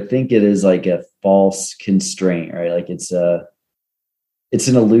concept because I think it is like a false constraint, right? Like it's an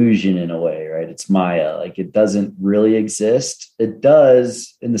illusion in a way, right? It's Maya. Like it doesn't really exist. It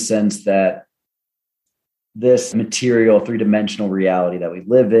does in the sense that this material, three-dimensional reality that we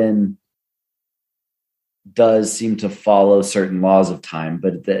live in does seem to follow certain laws of time.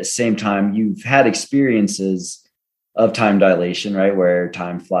 But at the same time, you've had experiences of time dilation, right? Where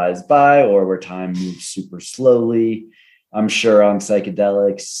time flies by or where time moves super slowly. I'm sure on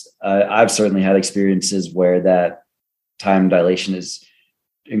psychedelics, I've certainly had experiences where that time dilation is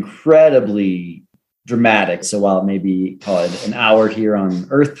incredibly dramatic. So while it may be called an hour here on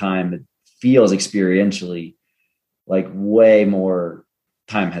Earth time, it feels experientially like way more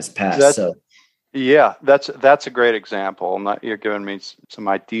time has passed. That's a great example. You're giving me some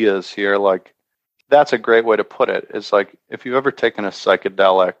ideas here. Like, that's a great way to put it. It's like, if you've ever taken a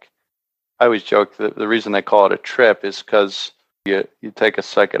psychedelic, I always joke that the reason they call it a trip is because you take a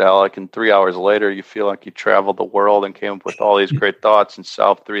psychedelic and 3 hours later you feel like you traveled the world and came up with all these great thoughts and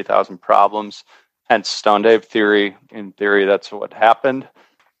solved 3,000 problems. Hence Stone Ape theory. In theory, that's what happened.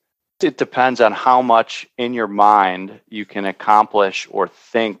 It depends on how much in your mind you can accomplish or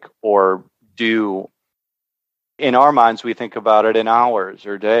think or do. In our minds, we think about it in hours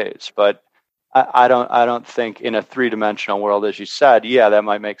or days, but I don't think in a three-dimensional world, as you said, yeah, that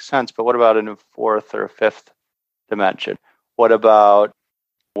might make sense. But what about in a fourth or a fifth dimension? What about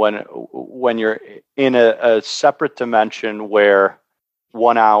when you're in a separate dimension where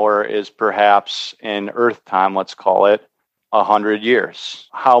 1 hour is perhaps in Earth time, let's call it 100 years?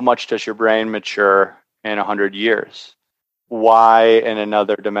 How much does your brain mature in 100 years? Why in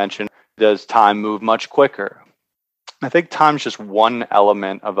another dimension does time move much quicker? I think time's just one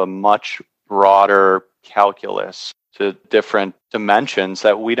element of a much broader calculus to different dimensions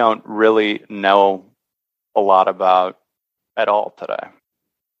that we don't really know a lot about at all today.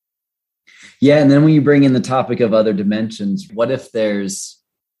 Yeah, and then when you bring in the topic of other dimensions, what if there's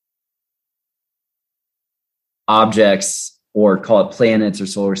objects, or call it planets or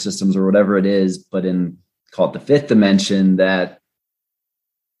solar systems or whatever it is, but in, call it the fifth dimension, that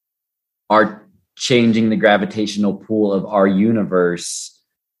are changing the gravitational pull of our universe,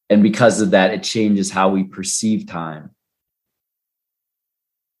 and because of that, it changes how we perceive time.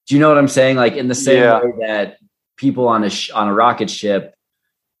 Do you know what I'm saying? Like in the same way that people on a rocket ship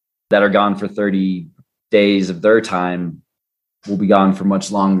that are gone for 30 days of their time will be gone for much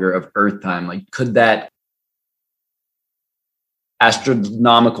longer of Earth time. Like, could that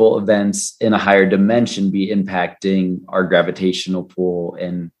astronomical events in a higher dimension be impacting our gravitational pull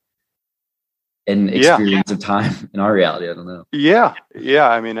and experience of time in our reality? I don't know. Yeah.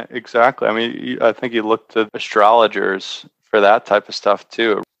 I mean, exactly. I mean, I think you look to astrologers for that type of stuff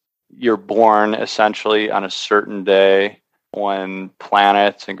too. You're born essentially on a certain day when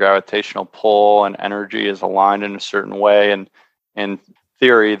planets and gravitational pull and energy is aligned in a certain way. And in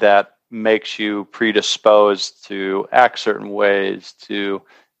theory, that makes you predisposed to act certain ways, to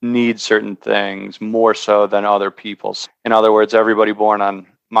need certain things more so than other people's. In other words, everybody born on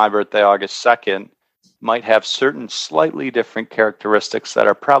my birthday, August 2nd, might have certain slightly different characteristics that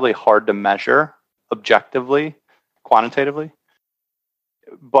are probably hard to measure objectively, quantitatively,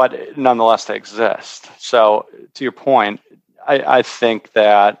 but nonetheless they exist. So to your point, I think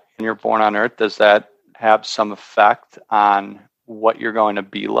that when you're born on Earth, does that have some effect on what you're going to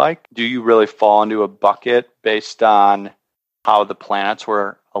be like? Do you really fall into a bucket based on how the planets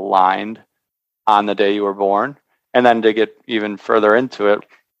were aligned on the day you were born? And then to get even further into it,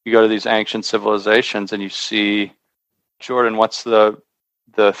 you go to these ancient civilizations and you see, Jordan, what's the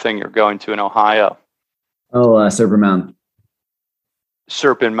thing you're going to in Ohio? Oh, Serpent Mound.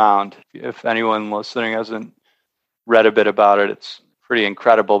 Serpent Mound. If anyone listening hasn't read a bit about it, it's pretty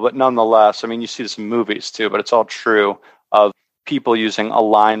incredible. But nonetheless, I mean, you see this in movies too, but it's all true of people using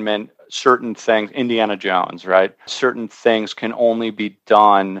alignment, certain things, Indiana Jones, right? Certain things can only be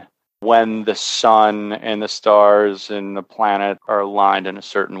done when the sun and the stars and the planet are aligned in a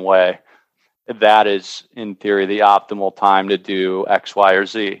certain way. That is, in theory, the optimal time to do X, Y, or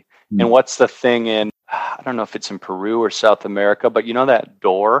Z. And what's the thing in, I don't know if it's in Peru or South America, but you know that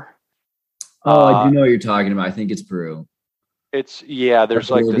door? Oh, I do know what you're talking about. I think it's Peru. There's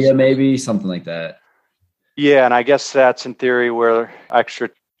like Bolivia, this, maybe something like that. Yeah, and I guess that's in theory where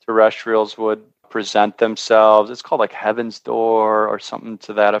extraterrestrials would present themselves. It's called like Heaven's Door or something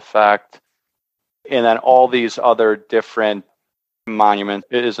to that effect. And then all these other different monuments,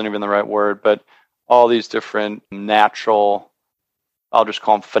 it isn't even the right word, but all these different natural, I'll just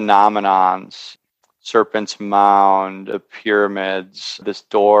call them phenomenons, Serpent's Mound, the pyramids, this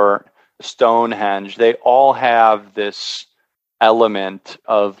door, Stonehenge, they all have this element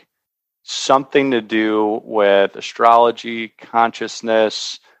of something to do with astrology,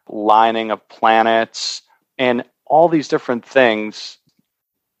 consciousness, lining of planets, and all these different things.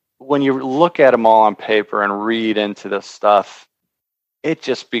 When you look at them all on paper and read into this stuff, it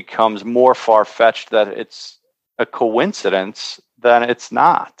just becomes more far-fetched that it's a coincidence than it's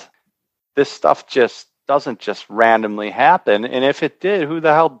not. This stuff just doesn't just randomly happen. And if it did, who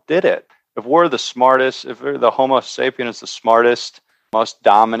the hell did it? If we're the smartest, if the Homo sapien is the smartest, most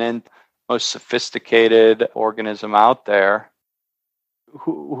dominant, most sophisticated organism out there,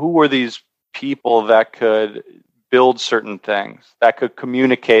 who were these people that could build certain things, that could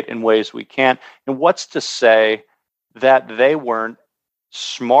communicate in ways we can't? And what's to say that they weren't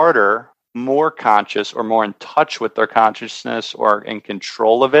smarter, more conscious, or more in touch with their consciousness or in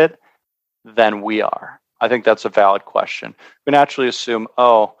control of it than we are? I think that's a valid question. We naturally assume,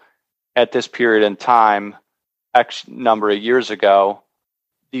 at this period in time, X number of years ago,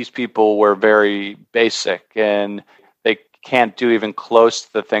 these people were very basic and they can't do even close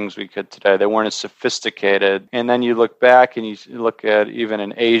to the things we could today. They weren't as sophisticated. And then you look back and you look at even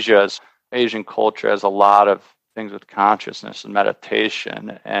in Asian culture has a lot of things with consciousness and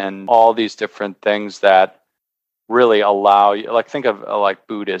meditation and all these different things that really allow you, like think of like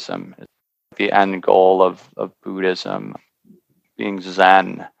Buddhism, the end goal of Buddhism being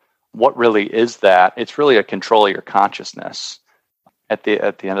Zen. What really is that? It's really a control of your consciousness at the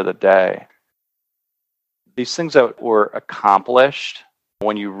end of the day. These things that were accomplished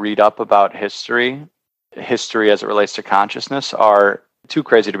when you read up about history as it relates to consciousness are too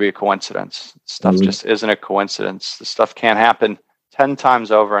crazy to be a coincidence. Stuff just isn't a coincidence. The stuff can't happen 10 times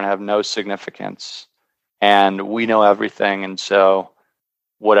over and have no significance. And we know everything, and so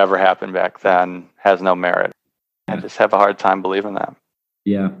whatever happened back then has no merit. I just have a hard time believing that.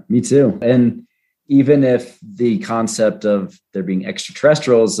 Yeah, me too. And even if the concept of there being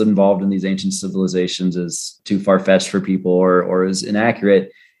extraterrestrials involved in these ancient civilizations is too far-fetched for people or is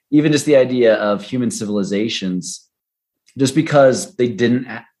inaccurate, even just the idea of human civilizations, just because they didn't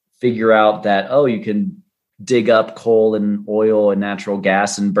figure out that, you can dig up coal and oil and natural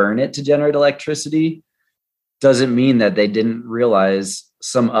gas and burn it to generate electricity, doesn't mean that they didn't realize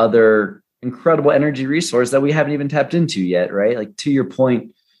some other incredible energy resource that we haven't even tapped into yet, right? Like to your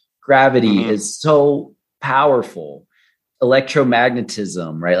point, gravity is so powerful,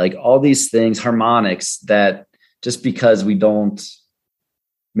 electromagnetism, right? Like all these things, harmonics, that just because we don't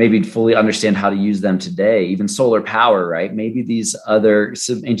maybe fully understand how to use them today, even solar power, right? Maybe these other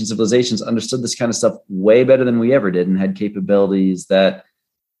ancient civilizations understood this kind of stuff way better than we ever did and had capabilities that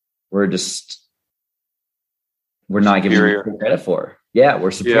we're not giving credit for. Yeah,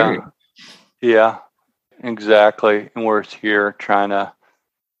 we're superior. Yeah, exactly. And we're here trying to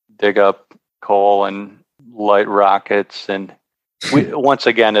dig up coal and light rockets. And we, once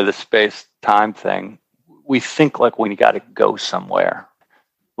again, to the space-time thing, we think like we got to go somewhere.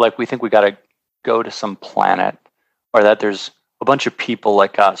 Like we think we got to go to some planet, or that there's a bunch of people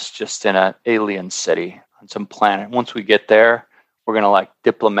like us just in an alien city on some planet. Once we get there, we're going to like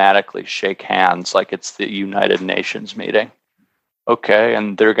diplomatically shake hands like it's the United Nations meeting. Okay,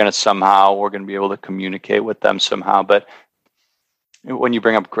 and we're going to be able to communicate with them somehow. But when you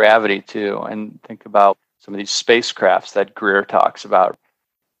bring up gravity too, and think about some of these spacecrafts that Greer talks about,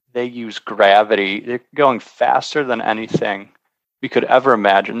 they use gravity. They're going faster than anything we could ever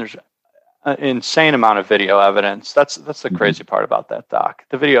imagine. There's an insane amount of video evidence. That's the crazy part about that doc.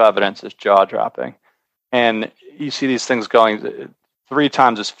 The video evidence is jaw-dropping. And you see these things going 3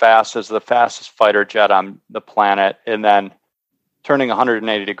 times as fast as the fastest fighter jet on the planet, and then turning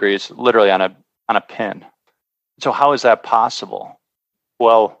 180 degrees literally on a pin. So how is that possible?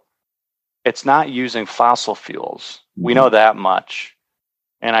 Well, it's not using fossil fuels. We know that much.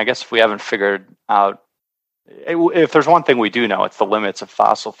 And I guess if we haven't figured out, if there's one thing we do know, it's the limits of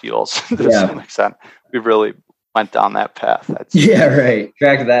fossil fuels to some extent. We really went down that path. Right.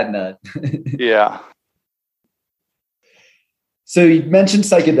 Cracked that nut. Yeah. So you mentioned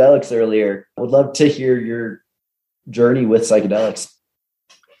psychedelics earlier. I would love to hear your journey with psychedelics.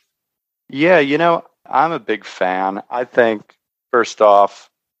 Yeah, I'm a big fan. I think, first off,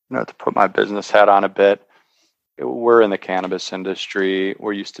 to put my business hat on a bit, we're in the cannabis industry.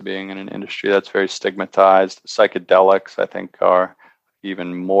 We're used to being in an industry that's very stigmatized. Psychedelics, I think, are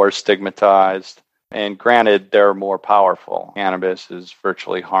even more stigmatized. And granted, they're more powerful. Cannabis is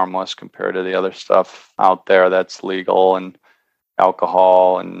virtually harmless compared to the other stuff out there that's legal, and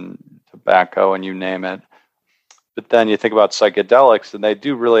alcohol and tobacco and you name it. But then you think about psychedelics, and they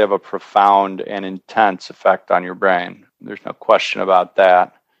do really have a profound and intense effect on your brain. There's no question about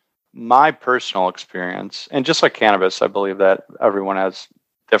that. My personal experience, and just like cannabis, I believe that everyone has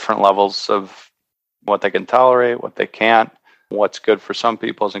different levels of what they can tolerate, what they can't. What's good for some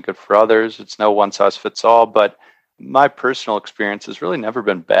people isn't good for others. It's no one size fits all, but my personal experience has really never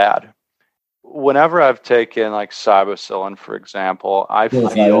been bad. Whenever I've taken like psilocybin, for example, I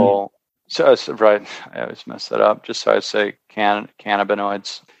feel... So, right, I always mess that up. Just so I say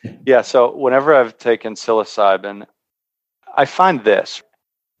cannabinoids. Yeah, so whenever I've taken psilocybin, I find this.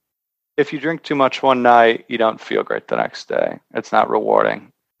 If you drink too much one night, you don't feel great the next day. It's not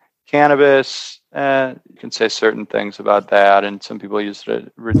rewarding. Cannabis, you can say certain things about that, and some people use it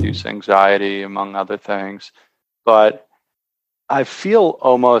to reduce anxiety, among other things. But I feel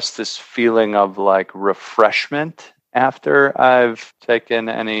almost this feeling of like refreshment after I've taken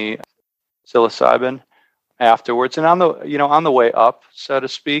any psilocybin afterwards, and on the way up, so to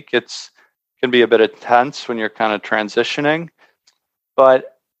speak, can be a bit intense when you're kind of transitioning,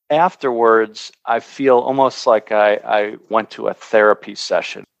 but afterwards I feel almost like I went to a therapy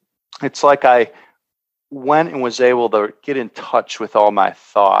session. It's like I went and was able to get in touch with all my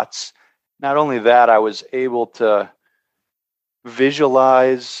thoughts. Not only that, I was able to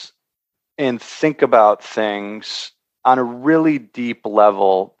visualize and think about things on a really deep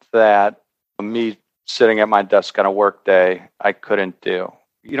level that me sitting at my desk on a work day, I couldn't do.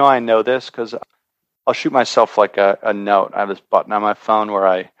 I know this because I'll shoot myself like a note. I have this button on my phone where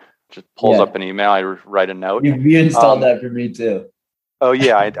I just pulls up an email. I write a note. You installed that for me too. Oh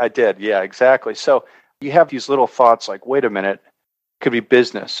yeah, I did. Yeah, exactly. So you have these little thoughts like, wait a minute, it could be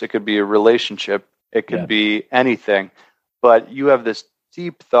business. It could be a relationship. It could be anything. But you have this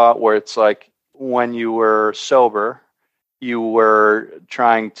deep thought where it's like when you were sober, you were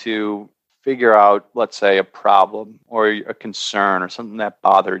trying to figure out, let's say, a problem or a concern or something that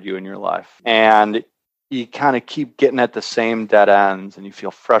bothered you in your life. And you kind of keep getting at the same dead ends and you feel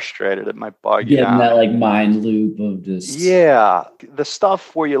frustrated. It might bog you down. That like mind loop of just... Yeah. The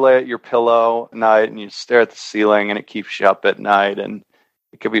stuff where you lay at your pillow at night and you stare at the ceiling and it keeps you up at night. And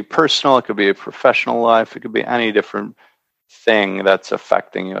it could be personal. It could be a professional life. It could be any different thing that's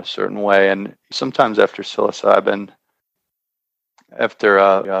affecting you a certain way. And sometimes after psilocybin, after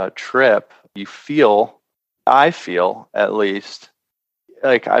a trip, I feel at least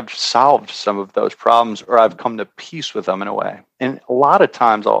like I've solved some of those problems, or I've come to peace with them in a way. And a lot of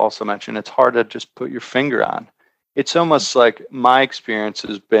times I'll also mention it's hard to just put your finger on. It's almost like my experience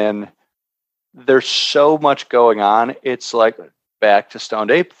has been there's so much going on. It's like, back to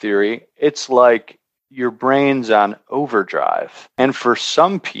stoned ape theory, it's like your brain's on overdrive. And for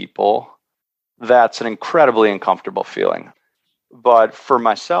some people, that's an incredibly uncomfortable feeling. But for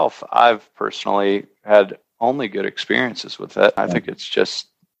myself, I've personally had only good experiences with it. I think it's just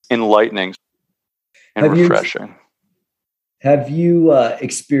enlightening and refreshing. Have you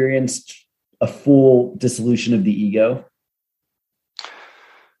experienced a full dissolution of the ego?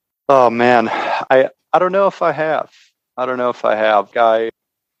 Oh, man. I don't know if I have.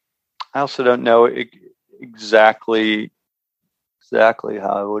 I also don't know exactly how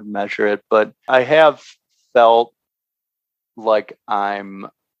I would measure it, but I have felt like I'm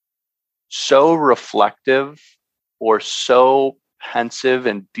so reflective or so pensive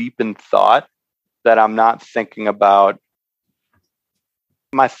and deep in thought that I'm not thinking about.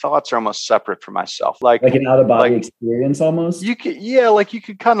 My thoughts are almost separate from myself. Like an out of body experience almost? You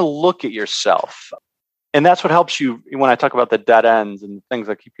could kind of look at yourself. And that's what helps you when I talk about the dead ends and things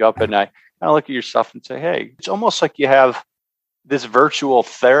that keep you up at night. Kind of look at yourself and say, hey, it's almost like you have this virtual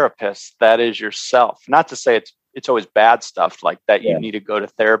therapist that is yourself. Not to say it's always bad stuff like that you need to go to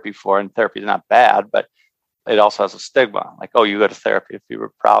therapy for, and therapy is not bad, but it also has a stigma. Like, oh, you go to therapy if you have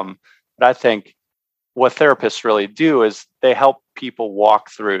a problem. But I think what therapists really do is they help people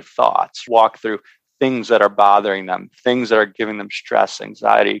walk through thoughts, walk through things that are bothering them, things that are giving them stress,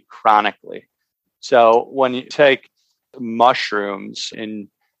 anxiety chronically. So when you take mushrooms and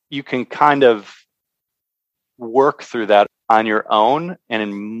you can kind of work through that on your own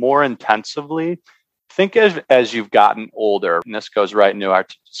and more intensively, think as you've gotten older, and this goes right into our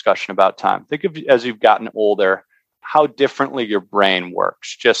discussion about time. Think of as you've gotten older, how differently your brain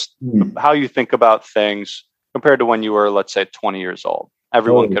works, just how you think about things compared to when you were, let's say, 20 years old.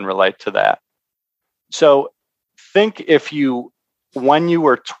 Everyone can relate to that. So think if you, when you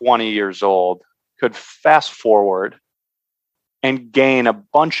were 20 years old, could fast forward and gain a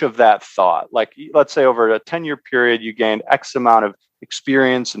bunch of that thought. Like, let's say over a 10-year period, you gained X amount of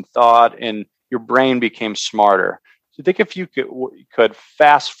experience and thought, and your brain became smarter. So think if you could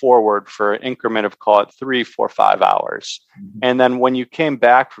fast forward for an increment of, call it 3, 4, 5 hours. And then when you came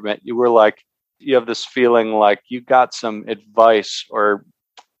back from it, you were like, you have this feeling like you got some advice, or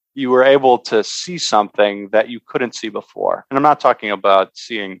you were able to see something that you couldn't see before. And I'm not talking about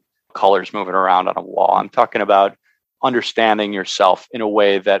seeing colors moving around on a wall. I'm talking about understanding yourself in a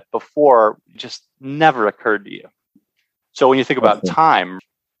way that before just never occurred to you. So when you think about time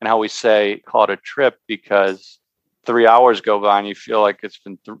and how we say, call it a trip, because 3 hours go by and you feel like it's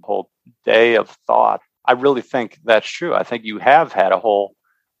been through a whole day of thought. I really think that's true. I think you have had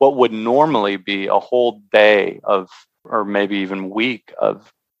what would normally be a whole day of, or maybe even week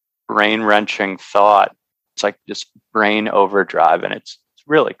of brain wrenching thought. It's like just brain overdrive, and it's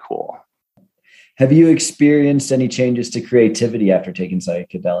really cool. Have you experienced any changes to creativity after taking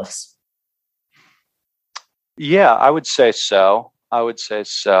psychedelics? Yeah, I would say so.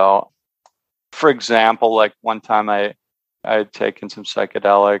 For example, like one time I had taken some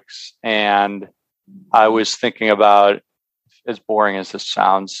psychedelics and I was thinking about, as boring as this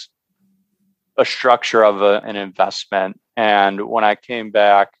sounds, a structure of an investment. And when I came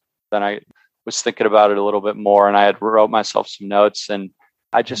back, then I was thinking about it a little bit more, and I had wrote myself some notes, and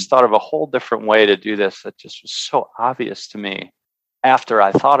I just thought of a whole different way to do this that just was so obvious to me after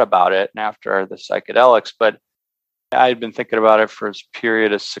I thought about it and after the psychedelics. But I had been thinking about it for a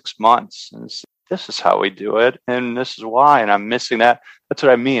period of 6 months, and this is how we do it, and this is why, and I'm missing that. That's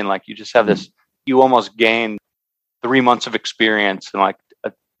what I mean. Like, you just have this, you almost gain 3 months of experience in like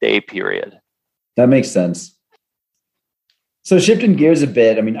a day period. That makes sense. So shifting gears a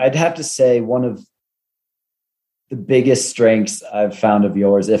bit, I mean, I'd have to say one of the biggest strengths I've found of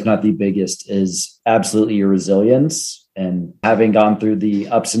yours, if not the biggest, is absolutely your resilience. And having gone through the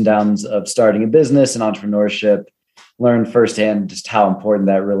ups and downs of starting a business and entrepreneurship, learned firsthand just how important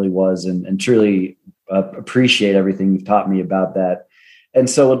that really was, and truly appreciate everything you've taught me about that. And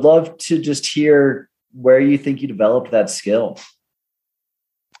so would love to just hear where you think you developed that skill.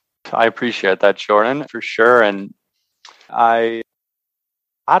 I appreciate that, Jordan, for sure. And I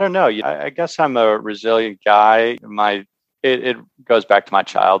don't know. I guess I'm a resilient guy. It goes back to my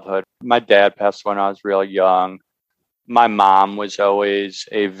childhood. My dad passed when I was real young. My mom was always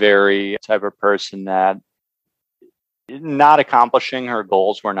a very type of person that not accomplishing her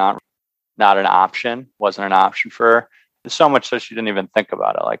goals were not an option, wasn't an option for her. So much so she didn't even think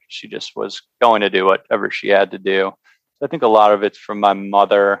about it. Like, she just was going to do whatever she had to do. So I think a lot of it's from my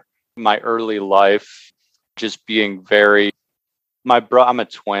mother, my early life, just being very, I'm a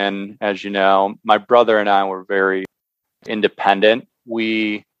twin, as you know. My brother and I were very independent.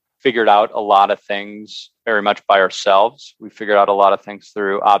 We figured out a lot of things very much by ourselves. We figured out a lot of things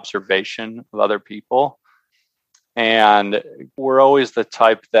through observation of other people. And we're always the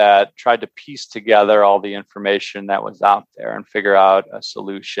type that tried to piece together all the information that was out there and figure out a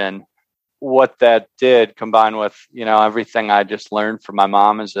solution. What that did, combined with, everything I just learned from my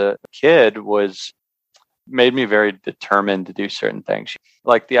mom as a kid, made me very determined to do certain things.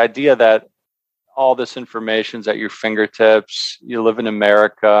 Like the idea that all this information's at your fingertips. You live in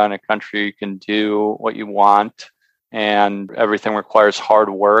America, in a country you can do what you want. and everything requires hard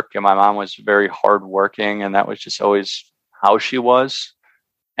work. And my mom was very hardworking, and that was just always how she was.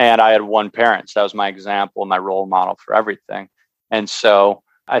 And I had one parent, so that was my example, my role model for everything. And so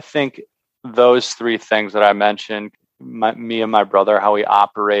I think those three things that I mentioned, me and my brother, how we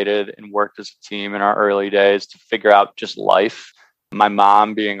operated and worked as a team in our early days to figure out just life. My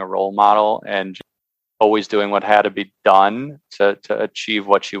mom being a role model and always doing what had to be done to achieve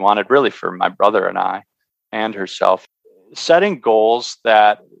what she wanted, really for my brother and I and herself. Setting goals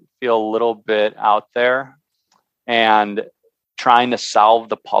that feel a little bit out there and trying to solve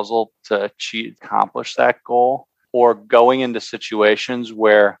the puzzle to accomplish that goal, or going into situations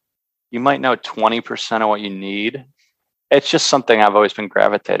where you might know 20% of what you need. It's just something I've always been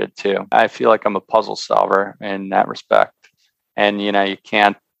gravitated to. I feel like I'm a puzzle solver in that respect. And, you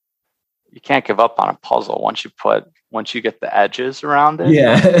can't give up on a puzzle once you get the edges around it.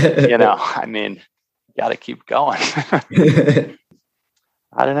 Yeah. You got to keep going.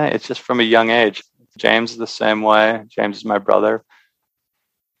 I don't know. It's just from a young age. James is the same way. James is my brother.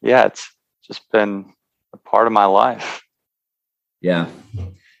 Yeah, it's just been a part of my life. Yeah.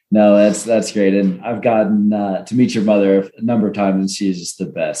 No, that's great. And I've gotten to meet your mother a number of times, and she is just the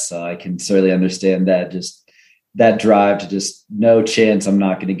best. So I can certainly understand that, just that drive to just, no chance I'm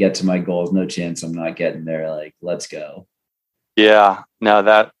not going to get to my goals. No chance I'm not getting there. Like, let's go. Yeah, no,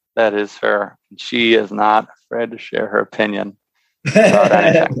 that is her. She is not afraid to share her opinion about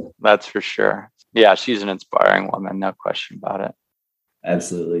anything. That's for sure. Yeah, she's an inspiring woman. No question about it.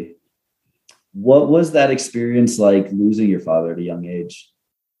 Absolutely. What was that experience like, losing your father at a young age?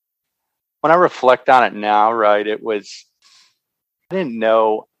 When I reflect on it now, right,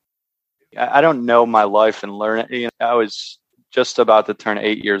 I don't know my life and learn it. I was just about to turn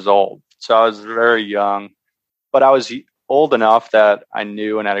 8 years old. So I was very young, but I was old enough that I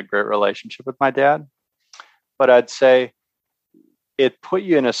knew and had a great relationship with my dad. But I'd say it put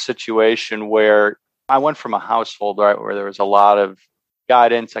you in a situation where I went from a household, right, where there was a lot of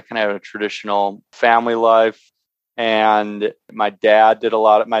guidance. I kind of had a traditional family life. And my dad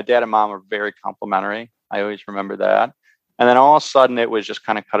and mom were very complimentary. I always remember that. And then all of a sudden it was just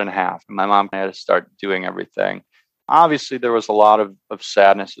kind of cut in half. And my mom had to start doing everything. Obviously, there was a lot of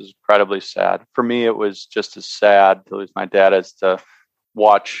sadness. It was incredibly sad. For me, it was just as sad to lose my dad as to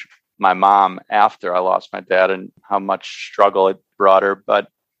watch my mom after I lost my dad and how much struggle it brought her. But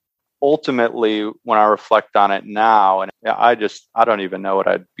ultimately, when I reflect on it now, and I don't even know what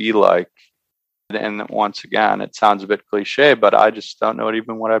I'd be like. And once again, it sounds a bit cliche, but I just don't know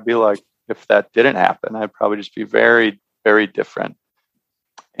what I'd be like if that didn't happen. I'd probably just be very, very different.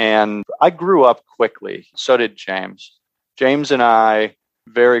 And I grew up quickly. So did James. James and I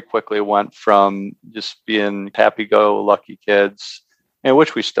very quickly went from just being happy-go-lucky kids, in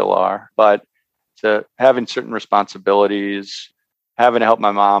which we still are, but to having certain responsibilities, having to help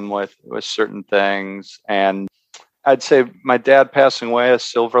my mom with certain things. And I'd say my dad passing away, a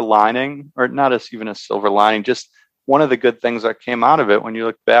silver lining, or not even a silver lining, just one of the good things that came out of it when you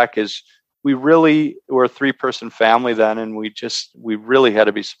look back is we really were a 3-person family then, and we really had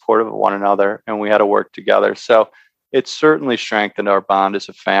to be supportive of one another, and we had to work together. So it certainly strengthened our bond as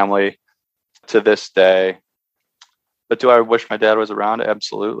a family to this day. But do I wish my dad was around?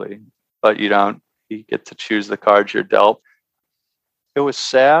 Absolutely. But you don't. You get to choose the cards you're dealt. It was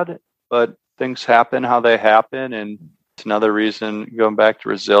sad, but things happen how they happen. And it's another reason, going back to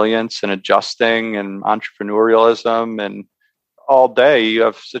resilience and adjusting and entrepreneurialism, and all day you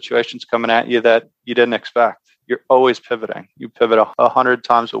have situations coming at you that you didn't expect. You're always pivoting. You pivot 100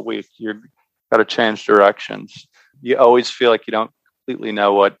 times a week. You've got to change directions. You always feel like you don't completely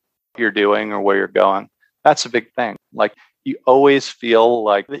know what you're doing or where you're going. That's a big thing. Like, you always feel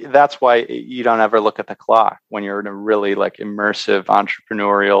like that's why you don't ever look at the clock when you're in a really like immersive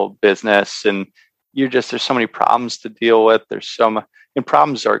entrepreneurial business, and there's so many problems to deal with. And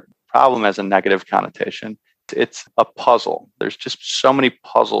problem has a negative connotation. It's a puzzle. There's just so many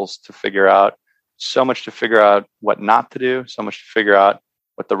puzzles to figure out, so much to figure out what not to do, so much to figure out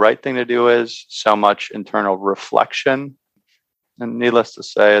what the right thing to do is, so much internal reflection. And needless to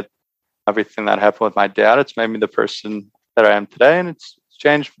say, everything that happened with my dad, it's made me the person that I am today, and it's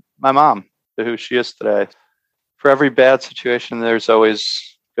changed my mom to who she is today. For every bad situation, there's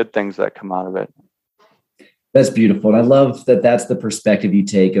always good things that come out of it. That's beautiful. And I love that that's the perspective you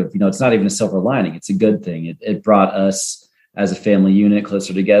take of, it's not even a silver lining. It's a good thing. It brought us as a family unit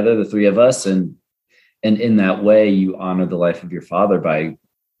closer together, the three of us. And in that way, you honor the life of your father by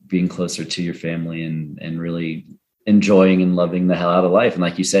being closer to your family and really enjoying and loving the hell out of life. And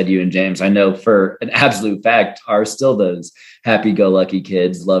like you said, you and James, I know for an absolute fact, are still those happy-go-lucky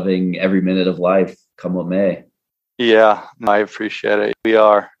kids loving every minute of life, come what may. Yeah, I appreciate it.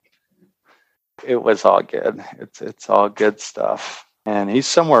 It was all good. It's all good stuff. And he's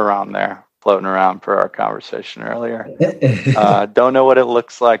somewhere around there, floating around per our conversation earlier. Don't know what it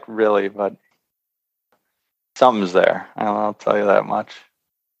looks like really, but something's there. I'll tell you that much.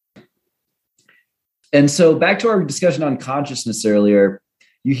 And so back to our discussion on consciousness earlier,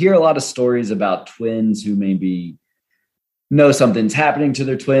 you hear a lot of stories about twins who maybe know something's happening to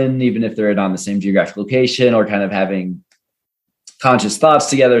their twin, even if they're on the same geographic location, or kind of having conscious thoughts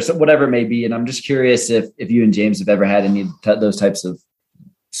together, so whatever it may be. And I'm just curious if you and James have ever had any of those types of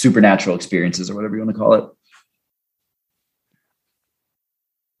supernatural experiences, or whatever you want to call it.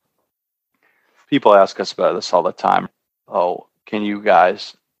 People ask us about this all the time. Oh, can you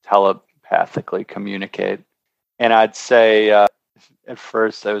guys telepathically communicate? And I'd say at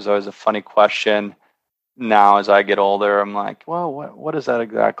first it was always a funny question. Now, as I get older, I'm like, well, what does that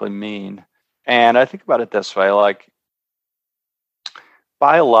exactly mean? And I think about it this way, like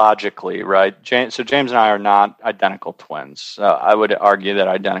biologically, right? James and I are not identical twins. I would argue that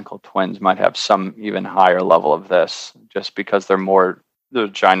identical twins might have some even higher level of this, just because they're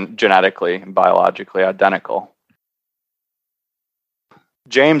genetically and biologically identical.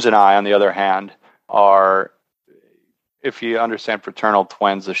 James and I, on the other hand, are, if you understand fraternal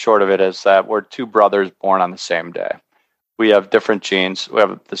twins, the short of it is that we're two brothers born on the same day. We have different genes. We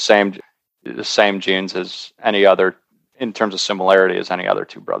have the same genes as any other, in terms of similarity, as any other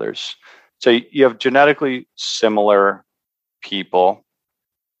two brothers. So you have genetically similar people.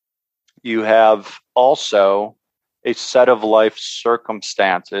 You have also a set of life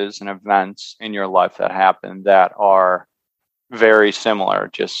circumstances and events in your life that happen that are very similar,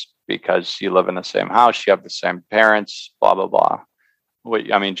 just because you live in the same house, you have the same parents, blah, blah, blah.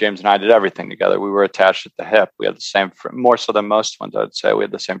 James and I did everything together. We were attached at the hip. We had the same, more so than most ones, I would say. We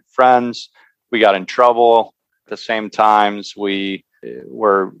had the same friends. We got in trouble at the same times. We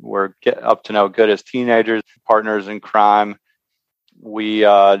were up to no good as teenagers, partners in crime. We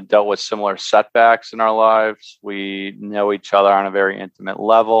dealt with similar setbacks in our lives. We know each other on a very intimate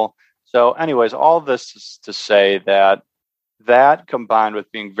level. So anyways, all of this is to say that combined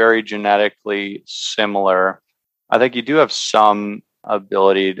with being very genetically similar, I think you do have some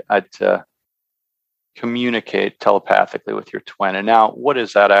ability to communicate telepathically with your twin. And now, what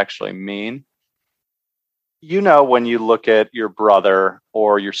does that actually mean? When you look at your brother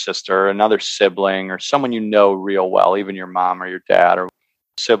or your sister, another sibling, or someone you know real well, even your mom or your dad, or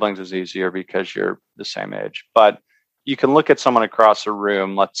siblings is easier because you're the same age. But you can look at someone across a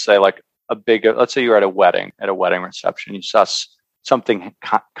room, let's say let's say you're at a wedding reception, you saw something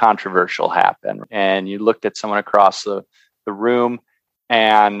controversial happen, and you looked at someone across the room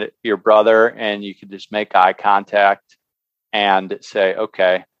and your brother, and you could just make eye contact and say,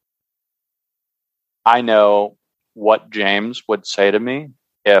 okay, I know what James would say to me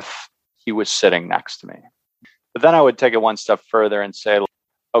if he was sitting next to me. But then I would take it one step further and say,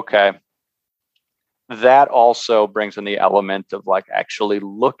 okay, that also brings in the element of like actually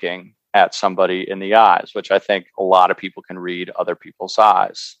looking at somebody in the eyes, which I think a lot of people can read other people's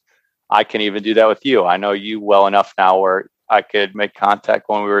eyes. I can even do that with you. I know you well enough now where I could make contact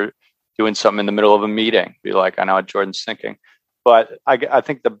when we were doing something in the middle of a meeting, be like, I know what Jordan's thinking. But I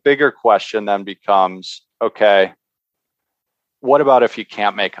think the bigger question then becomes, okay, what about if you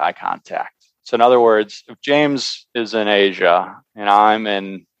can't make eye contact? So in other words, if James is in Asia and I'm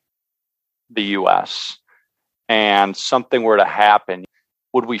in the US and something were to happen,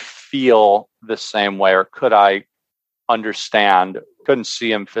 would we feel the same way? Or could I understand, couldn't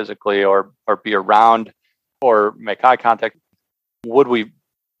see him physically or be around or make eye contact? Would we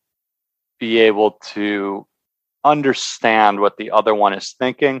be able to understand what the other one is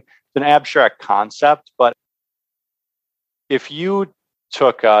thinking? It's an abstract concept, but if you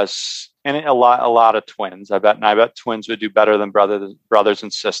took us, and a lot of twins, I bet twins would do better than brothers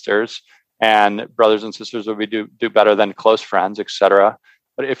and sisters, and brothers and sisters would do better than close friends, etc.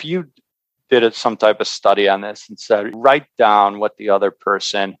 But if you did some type of study on this and said, write down what the other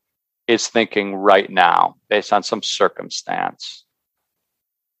person is thinking right now based on some circumstance,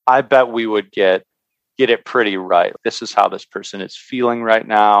 I bet we would get it pretty right. This is how this person is feeling right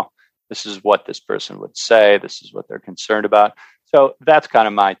now. This is what this person would say. This is what they're concerned about. So that's kind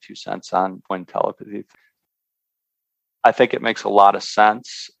of my 2 cents on twin telepathy. I think it makes a lot of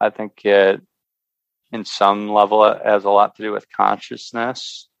sense. I think it, in some level, it has a lot to do with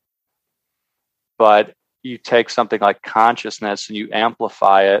consciousness. But you take something like consciousness and you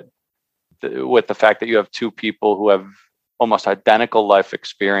amplify it with the fact that you have two people who have almost identical life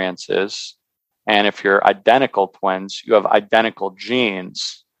experiences. And if you're identical twins, you have identical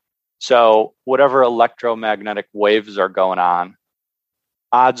genes. So whatever electromagnetic waves are going on,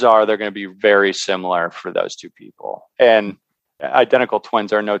 odds are they're going to be very similar for those two people. And identical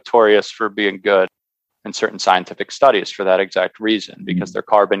twins are notorious for being good in certain scientific studies for that exact reason, because they're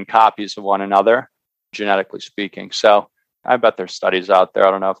carbon copies of one another, genetically speaking. So I bet there's studies out there, I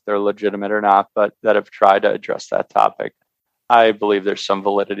don't know if they're legitimate or not, but that have tried to address that topic. I believe there's some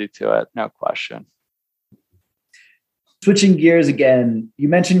validity to it, no question. Switching gears again, you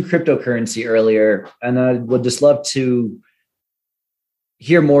mentioned cryptocurrency earlier, and I would just love to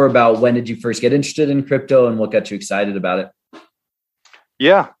hear more about when did you first get interested in crypto and what got you excited about it?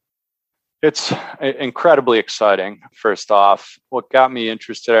 Yeah, it's incredibly exciting. First off, what got me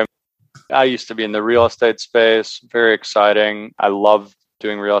interested, I used to be in the real estate space, very exciting. I love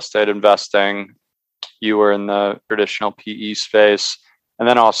doing real estate investing. You were in the traditional PE space. And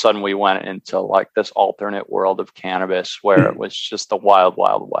then all of a sudden we went into like this alternate world of cannabis where it was just the wild,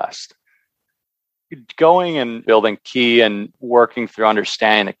 wild west. Going and building key and working through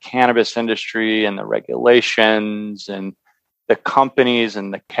understanding the cannabis industry and the regulations and the companies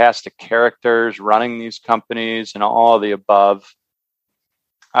and the cast of characters running these companies and all of the above,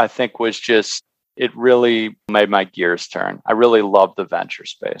 I think was just, it really made my gears turn. I really love the venture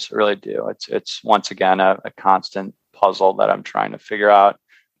space. I really do. It's once again a constant puzzle that I'm trying to figure out.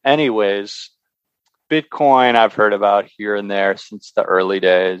 Anyways, Bitcoin I've heard about here and there since the early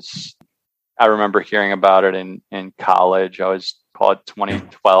days. I remember hearing about it in college. I was called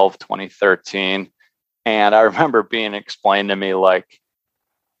 2012, 2013. And I remember being explained to me like,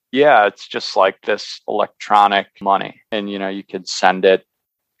 yeah, it's just like this electronic money. And, you could send it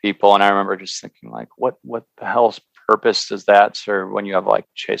people. And I remember just thinking like, what the hell's purpose does that serve when you have like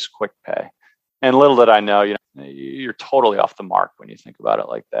Chase Quick Pay? And little did I know, you're totally off the mark when you think about it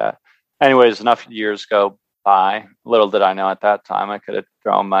like that. Anyways, enough years go by. Little did I know at that time I could have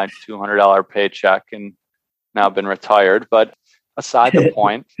drawn my $200 paycheck and now been retired. But aside the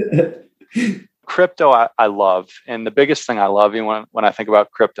point, crypto I love. And the biggest thing I love, even when I think about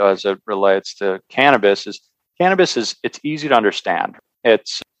crypto as it relates to cannabis, is it's easy to understand.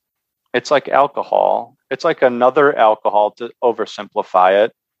 It's like alcohol. It's like another alcohol, to oversimplify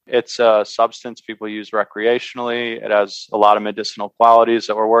it. It's a substance people use recreationally. It has a lot of medicinal qualities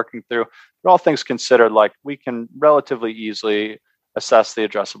that we're working through. But all things considered, like we can relatively easily assess the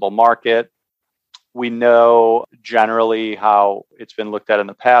addressable market. We know generally how it's been looked at in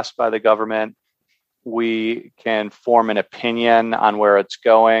the past by the government. We can form an opinion on where it's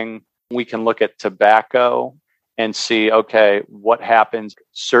going. We can look at tobacco and see, okay, what happens in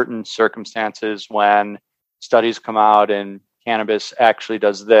certain circumstances when studies come out and cannabis actually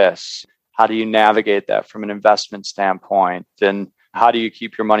does this. How do you navigate that from an investment standpoint? And how do you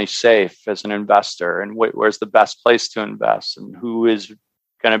keep your money safe as an investor? And where's the best place to invest? And who is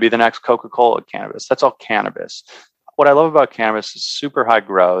going to be the next Coca-Cola cannabis? That's all cannabis. What I love about cannabis is super high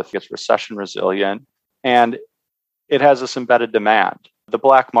growth. It's recession resilient, and it has this embedded demand. The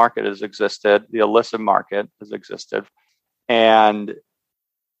black market has existed. The illicit market has existed. And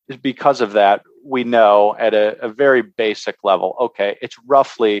because of that, we know at a very basic level, okay, it's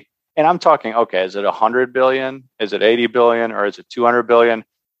roughly, and I'm talking, okay, is it 100 billion? Is it 80 billion? Or is it 200 billion?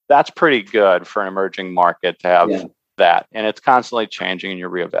 That's pretty good for an emerging market to have that. And it's constantly changing and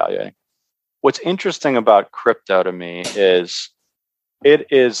you're reevaluating. What's interesting about crypto to me is it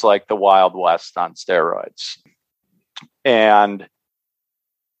is like the Wild West on steroids. And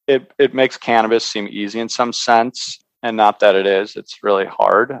it makes cannabis seem easy in some sense. And not that it is, it's really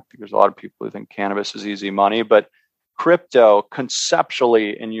hard. I think there's a lot of people who think cannabis is easy money, but crypto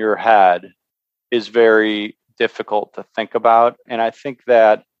conceptually in your head is very difficult to think about. And I think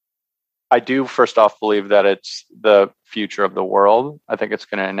that I do first off believe that it's the future of the world. I think it's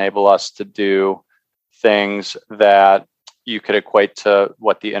going to enable us to do things that you could equate to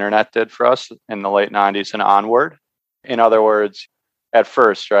what the internet did for us in the late 90s and onward. In other words, at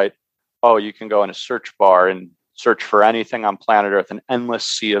first, right? Oh, you can go in a search bar and search for anything on planet Earth, an endless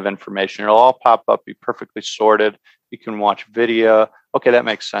sea of information. It'll all pop up, be perfectly sorted. You can watch video. Okay, that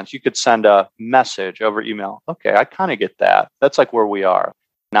makes sense. You could send a message over email. Okay, I kind of get that. That's like where we are.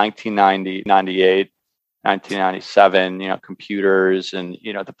 1990, 98, 1997, computers and,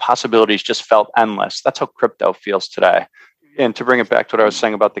 the possibilities just felt endless. That's how crypto feels today. And to bring it back to what I was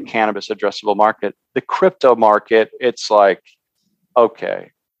saying about the cannabis addressable market, the crypto market, it's like,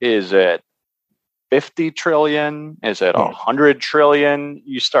 okay, is it 50 trillion? Is it 100 trillion?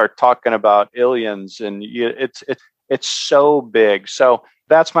 You start talking about illions and it's so big. So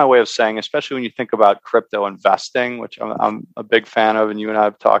that's my way of saying, especially when you think about crypto investing, which I'm a big fan of, and you and I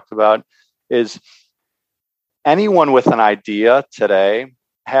have talked about, is anyone with an idea today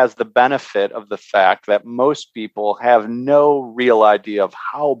has the benefit of the fact that most people have no real idea of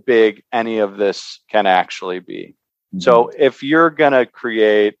how big any of this can actually be. So if you're going to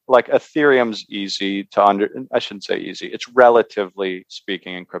create, like, Ethereum's easy to I shouldn't say easy. It's relatively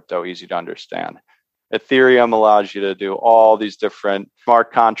speaking in crypto easy to understand. Ethereum allows you to do all these different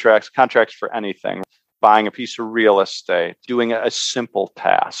smart contracts for anything, buying a piece of real estate, doing a simple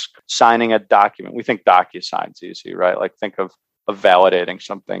task, signing a document. We think DocuSign's easy, right? Like, think of validating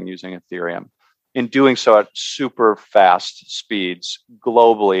something using Ethereum. In doing so at super fast speeds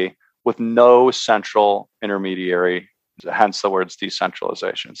globally, with no central intermediary, hence the words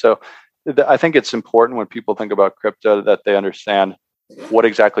decentralization. So I think it's important when people think about crypto that they understand what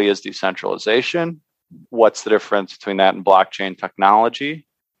exactly is decentralization, what's the difference between that and blockchain technology,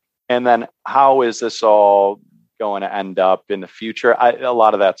 and then how is this all going to end up in the future? A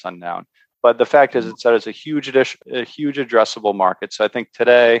lot of that's unknown. But the fact is, it's a huge addressable market. So I think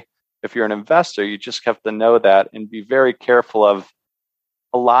today, if you're an investor, you just have to know that and be very careful of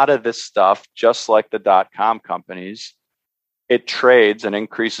a lot of this stuff, just like the .com companies. It trades and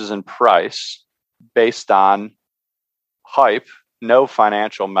increases in price based on hype, no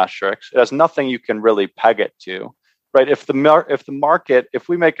financial metrics. It has nothing you can really peg it to, right? If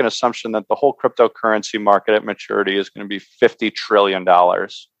we make an assumption that the whole cryptocurrency market at maturity is going to be $50 trillion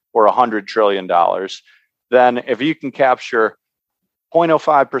or $100 trillion, then if you can capture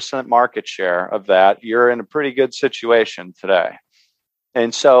 0.05% market share of that, you're in a pretty good situation today.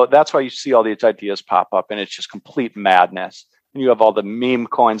 And so that's why you see all these ideas pop up, and it's just complete madness. And you have all the meme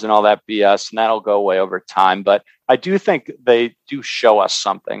coins and all that BS, and that'll go away over time. But I do think they do show us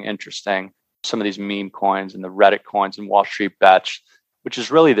something interesting. Some of these meme coins and the Reddit coins and Wall Street Bets, which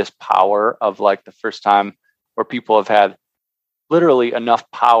is really this power of, like, the first time where people have had literally enough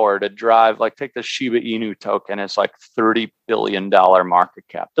power to drive, like, take the Shiba Inu token. It's like $30 billion market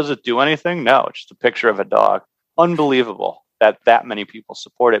cap. Does it do anything? No, it's just a picture of a dog. Unbelievable that many people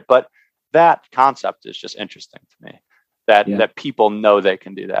support it. But that concept is just interesting to me, that people know they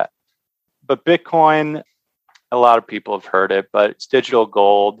can do that. But Bitcoin, a lot of people have heard it, but it's digital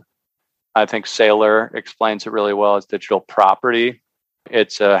gold. I think Saylor explains it really well as digital property.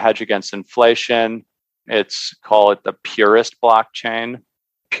 It's a hedge against inflation. Call it the purest form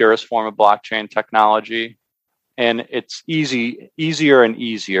of blockchain technology. And it's easier and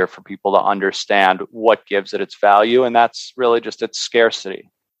easier for people to understand what gives it its value. And that's really just its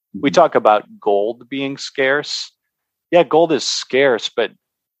scarcity. We talk about gold being scarce. Yeah, gold is scarce, but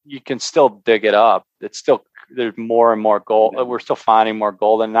you can still dig it up. There's more and more gold. We're still finding more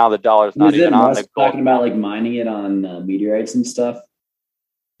gold. And now the dollar's not even on the gold. Talking about, like, mining it on meteorites and stuff.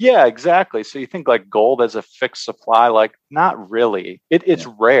 Yeah, exactly. So you think, like, gold as a fixed supply, like, not really. It's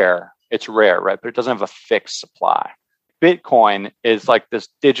rare. It's rare, right? But it doesn't have a fixed supply. Bitcoin is like this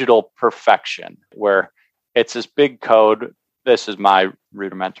digital perfection where it's this big code. This is my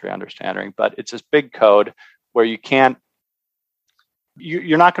rudimentary understanding, but it's this big code where you're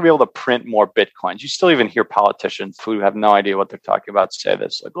not going to be able to print more Bitcoins. You still even hear politicians who have no idea what they're talking about say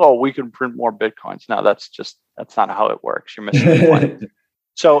this, like, oh, we can print more Bitcoins. No, that's not how it works. You're missing the point.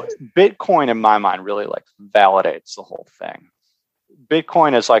 So Bitcoin, in my mind, really, like, validates the whole thing.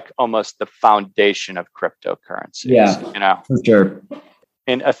 Bitcoin is like almost the foundation of cryptocurrencies. Yeah, for sure.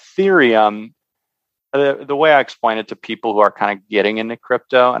 In Ethereum, the way I explain it to people who are kind of getting into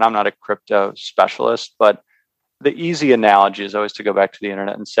crypto, and I'm not a crypto specialist, but the easy analogy is always to go back to the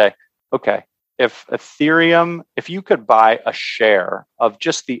internet and say, okay, if you could buy a share of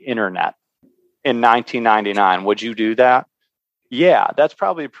just the internet in 1999, would you do that? Yeah, that's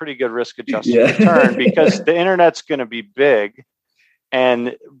probably a pretty good risk-adjusted return because the internet's going to be big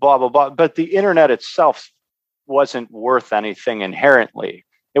and blah, blah, blah. But the internet itself wasn't worth anything inherently.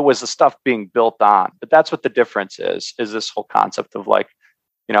 It was the stuff being built on. But that's what the difference is this whole concept of, like,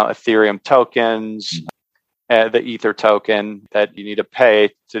 Ethereum tokens, the Ether token that you need to pay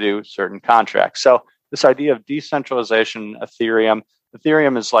to do certain contracts. So this idea of decentralization,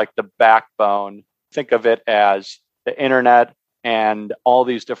 Ethereum is like the backbone. Think of it as the internet, and all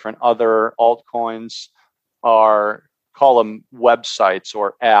these different other altcoins call them websites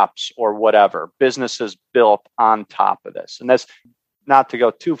or apps or whatever, businesses built on top of this. And that's not to go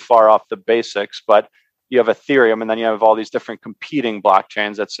too far off the basics, but you have Ethereum, and then you have all these different competing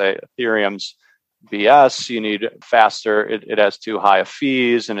blockchains that say Ethereum's BS, you need faster, it has too high of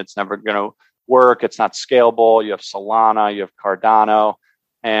fees, and it's never going to work, it's not scalable. You have Solana, you have Cardano,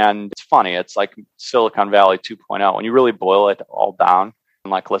 and it's funny, it's like Silicon Valley 2.0. When you really boil it all down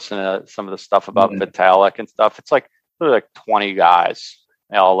and, like, listen to some of the stuff about Vitalik and stuff, it's like, there were like 20 guys,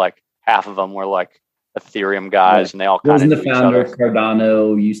 like half of them were like Ethereum guys, and they all kind Wasn't of the knew each founder other.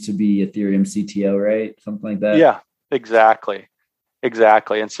 Cardano used to be Ethereum CTO, right? Something like that. Yeah, exactly.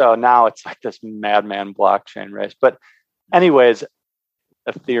 Exactly. And so now it's like this madman blockchain race. But anyways,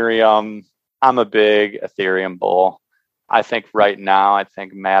 Ethereum, I'm a big Ethereum bull. I think right now, I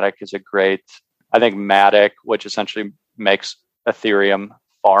think Matic, which essentially makes Ethereum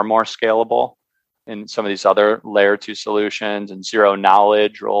far more scalable in some of these other layer 2 solutions and zero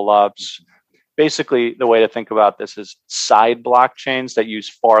knowledge rollups. Basically, the way to think about this is side blockchains that use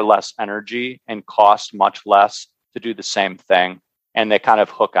far less energy and cost much less to do the same thing. And they kind of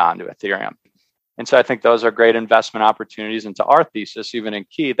hook on to Ethereum. And so I think those are great investment opportunities. And to our thesis, even in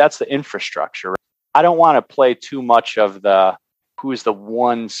Key, that's the infrastructure. I don't want to play too much of the who's the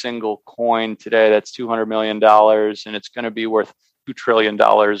one single coin today that's $200 million and it's going to be worth $2 trillion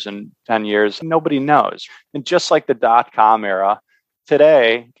in 10 years. Nobody knows. And just like the dot-com era,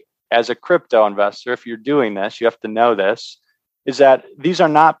 today, as a crypto investor, if you're doing this, you have to know this, is that these are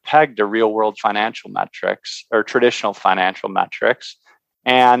not pegged to real world financial metrics or traditional financial metrics.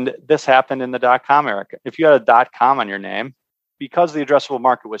 And this happened in the dot-com era. If you had a dot-com on your name, because the addressable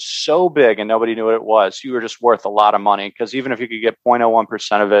market was so big and nobody knew what it was, you were just worth a lot of money, because even if you could get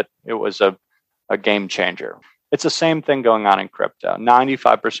 0.01% of it, it was a game changer. It's the same thing going on in crypto.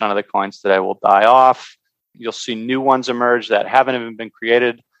 95% of the coins today will die off. You'll see new ones emerge that haven't even been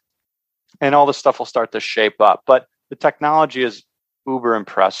created, and all this stuff will start to shape up. But the technology is uber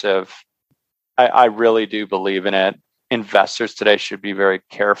impressive. I really do believe in it. Investors today should be very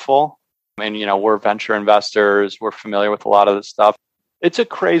careful. And, we're venture investors. We're familiar with a lot of this stuff. It's a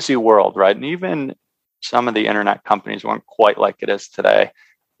crazy world, right? And even some of the internet companies weren't quite like it is today.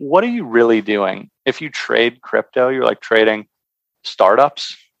 What are you really doing? If you trade crypto, you're like trading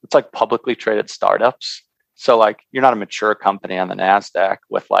startups. It's like publicly traded startups. So like you're not a mature company on the NASDAQ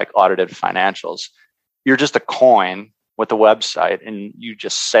with like audited financials. You're just a coin with a website and you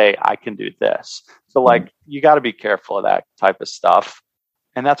just say, I can do this. So like you got to be careful of that type of stuff.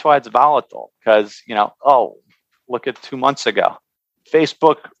 And that's why it's volatile, because, look at 2 months ago,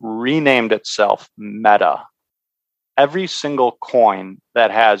 Facebook renamed itself Meta. Every single coin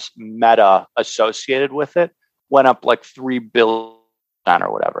that has Meta associated with it went up like 3 billion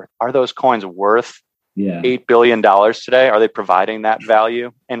or whatever. Are those coins worth $8 billion today? Are they providing that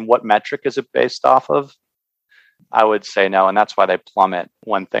value? And what metric is it based off of? I would say no. And that's why they plummet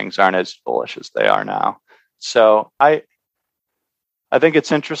when things aren't as bullish as they are now. So I think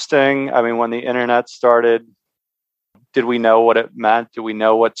it's interesting. I mean, when the internet started, did we know what it meant? Did we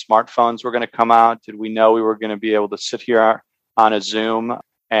know what smartphones were going to come out? Did we know we were going to be able to sit here on a Zoom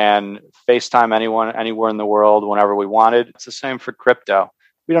and FaceTime anyone, anywhere in the world, whenever we wanted? It's the same for crypto.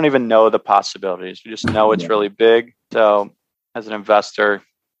 We don't even know the possibilities. We just know it's really big. So as an investor,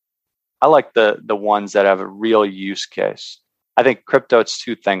 I like the ones that have a real use case. I think crypto, it's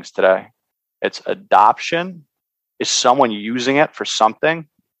two things today. It's adoption. Is someone using it for something?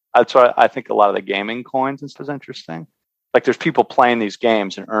 That's why I think a lot of the gaming coins and stuff is interesting. Like there's people playing these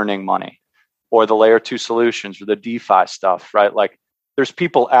games and earning money, or the layer 2 solutions or the DeFi stuff, right? Like there's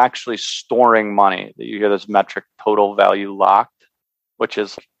people actually storing money. You hear this metric, total value locked, which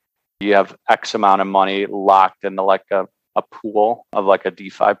is you have X amount of money locked into like a pool of like a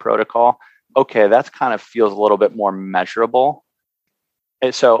DeFi protocol. Okay, that kind of feels a little bit more measurable.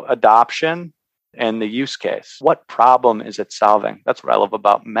 And so adoption and the use case. What problem is it solving? That's what I love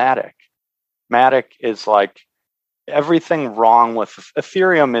about Matic. Matic is like everything wrong with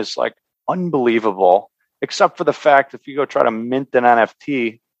Ethereum is like unbelievable, except for the fact if you go try to mint an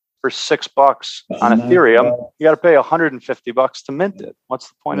NFT for $6 on Ethereum, you got to pay $150 to mint it. What's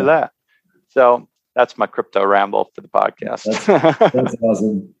the point of that? So that's my crypto ramble for the podcast. That's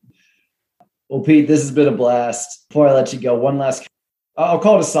awesome. Well, Pete, this has been a blast. Before I let you go, one last, I'll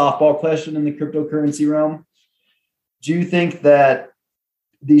call it a softball question in the cryptocurrency realm. Do you think that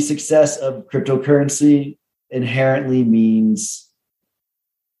the success of cryptocurrency inherently means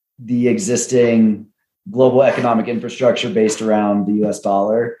the existing global economic infrastructure based around the US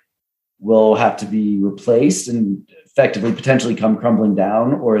dollar will have to be replaced and effectively potentially come crumbling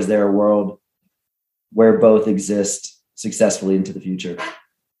down? Or is there a world where both exist successfully into the future?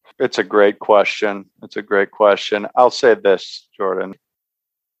 It's a great question. I'll say this, Jordan.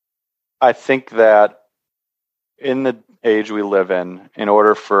 I think that in the age we live in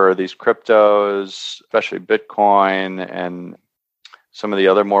order for these cryptos, especially Bitcoin and some of the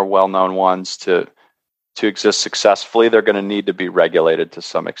other more well-known ones to exist successfully, they're going to need to be regulated to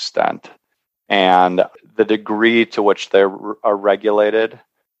some extent. And the degree to which they are regulated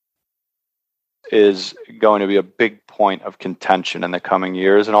is going to be a big point of contention in the coming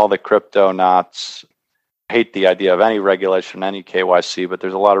years. And all the crypto knots hate the idea of any regulation, any KYC, but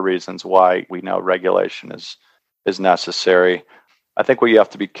there's a lot of reasons why we know regulation is necessary. I think what you have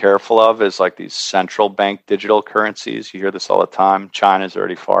to be careful of is like these central bank digital currencies. You hear this all the time. China's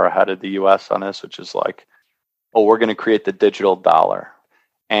already far ahead of the US on this, which is like, oh, we're going to create the digital dollar.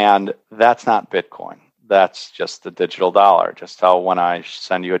 And that's not Bitcoin. That's just the digital dollar, just how when I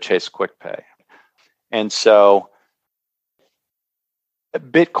send you a Chase Quick Pay. And so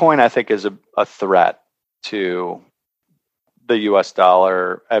Bitcoin, I think, is a threat to the US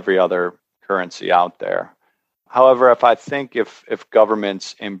dollar, every other currency out there. However, if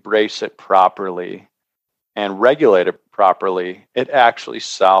governments embrace it properly and regulate it properly, it actually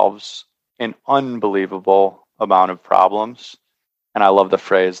solves an unbelievable amount of problems. And I love the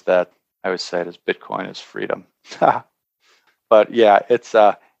phrase that I always say it is Bitcoin is freedom. But yeah, it's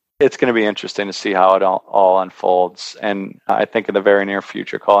going to be interesting to see how it all unfolds. And I think in the very near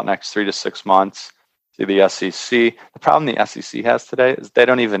future, call it next 3 to 6 months, see the SEC. The problem the SEC has today is they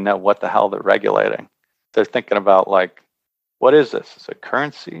don't even know what the hell they're regulating. They're thinking about like, what is this? It's a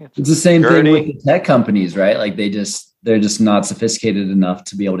currency. It's the same thing with the tech companies, right? Like they're just not sophisticated enough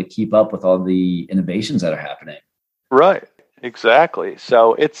to be able to keep up with all the innovations that are happening. Right. Exactly.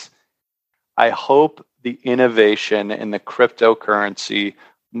 So I hope the innovation in the cryptocurrency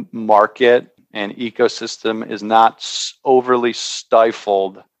market and ecosystem is not overly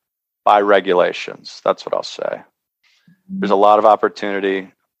stifled by regulations. That's what I'll say. There's a lot of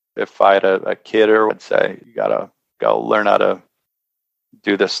opportunity. If I had a kid, I'd say, you got to go learn how to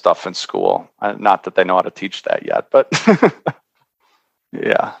do this stuff in school. Not that they know how to teach that yet, but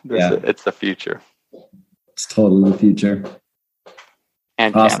it's the future. It's totally the future.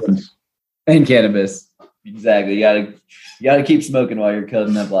 And awesome. Cannabis. And cannabis. Exactly. You gotta keep smoking while you're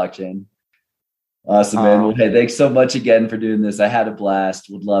coding that blockchain. Awesome, man. Well, hey, thanks so much again for doing this. I had a blast.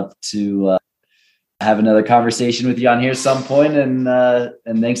 Would love to have another conversation with you on here some point.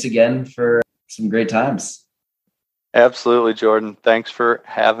 And thanks again for some great times. Absolutely, Jordan. Thanks for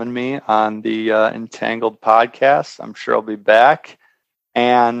having me on the Entangled podcast. I'm sure I'll be back.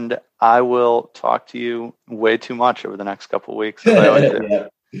 And I will talk to you way too much over the next couple of weeks. As I always do. Yeah.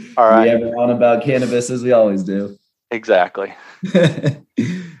 All right. We ever on about cannabis as we always do. Exactly. All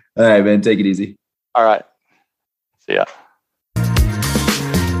right, man. Take it easy. All right. See ya.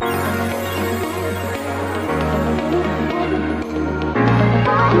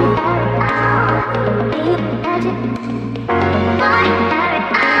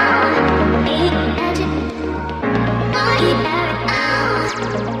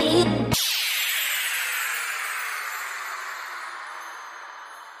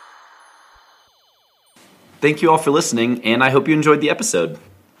 Thank you all for listening, and I hope you enjoyed the episode.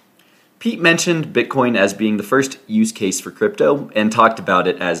 Pete mentioned Bitcoin as being the first use case for crypto and talked about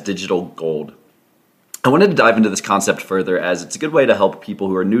it as digital gold. I wanted to dive into this concept further as it's a good way to help people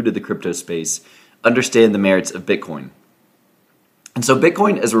who are new to the crypto space understand the merits of Bitcoin. And so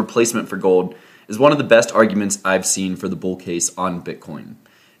Bitcoin as a replacement for gold is one of the best arguments I've seen for the bull case on Bitcoin,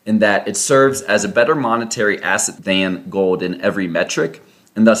 in that it serves as a better monetary asset than gold in every metric,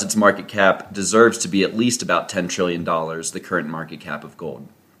 and thus its market cap deserves to be at least about $10 trillion, the current market cap of gold.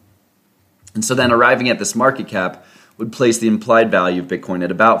 And so then arriving at this market cap would place the implied value of Bitcoin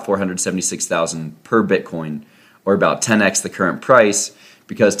at about $476,000 per Bitcoin, or about 10x the current price,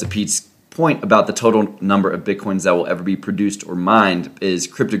 because to Pete's point about the total number of Bitcoins that will ever be produced or mined is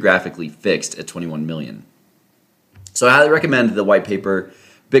cryptographically fixed at 21 million. So I highly recommend the white paper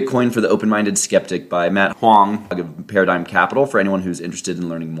Bitcoin for the Open-Minded Skeptic by Matt Huang of Paradigm Capital for anyone who's interested in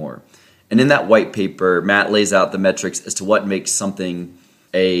learning more. And in that white paper, Matt lays out the metrics as to what makes something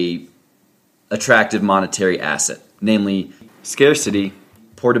a attractive monetary asset, namely scarcity,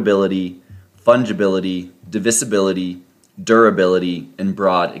 portability, fungibility, divisibility, durability, and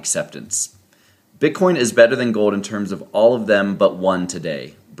broad acceptance. Bitcoin is better than gold in terms of all of them but one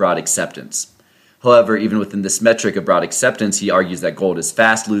today, broad acceptance. However, even within this metric of broad acceptance, he argues that gold is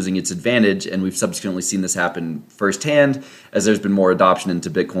fast losing its advantage, and we've subsequently seen this happen firsthand as there's been more adoption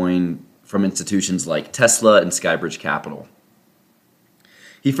into Bitcoin from institutions like Tesla and Skybridge Capital.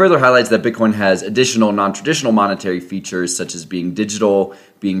 He further highlights that Bitcoin has additional non-traditional monetary features such as being digital,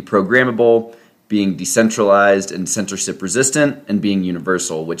 being programmable, being decentralized and censorship resistant, and being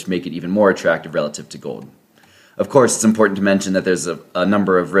universal, which make it even more attractive relative to gold. Of course, it's important to mention that there's a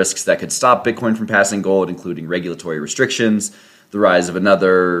number of risks that could stop Bitcoin from passing gold, including regulatory restrictions, the rise of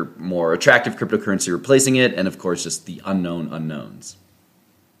another more attractive cryptocurrency replacing it, and of course, just the unknown unknowns.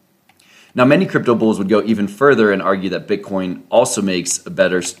 Now, many crypto bulls would go even further and argue that Bitcoin also makes a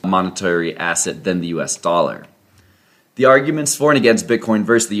better monetary asset than the US dollar. The arguments for and against Bitcoin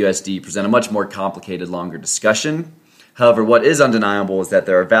versus the USD present a much more complicated, longer discussion. However, what is undeniable is that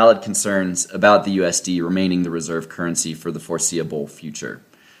there are valid concerns about the USD remaining the reserve currency for the foreseeable future.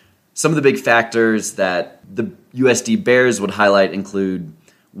 Some of the big factors that the USD bears would highlight include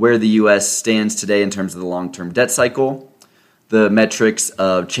where the US stands today in terms of the long-term debt cycle, the metrics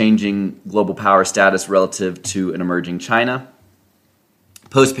of changing global power status relative to an emerging China,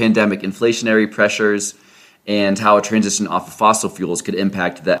 post-pandemic inflationary pressures, and how a transition off of fossil fuels could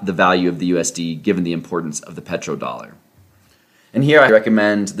impact the value of the USD given the importance of the petrodollar. And here I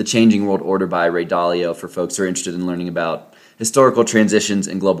recommend The Changing World Order by Ray Dalio for folks who are interested in learning about historical transitions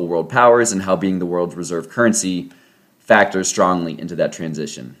in global world powers and how being the world's reserve currency factors strongly into that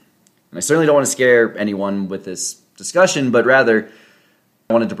transition. And I certainly don't want to scare anyone with this discussion, but rather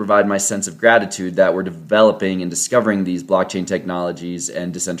I wanted to provide my sense of gratitude that we're developing and discovering these blockchain technologies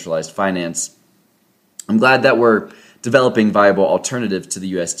and decentralized finance. I'm glad that we're developing viable alternatives to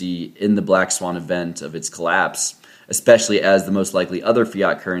the USD in the black swan event of its collapse, especially as the most likely other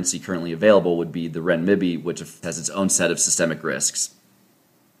fiat currency currently available would be the renminbi, which has its own set of systemic risks.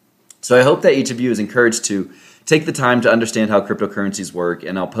 So I hope that each of you is encouraged to take the time to understand how cryptocurrencies work,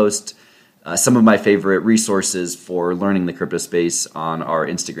 and I'll post some of my favorite resources for learning the crypto space on our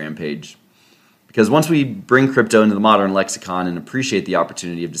Instagram page. Because once we bring crypto into the modern lexicon and appreciate the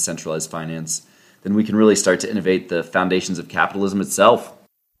opportunity of decentralized finance, then we can really start to innovate the foundations of capitalism itself.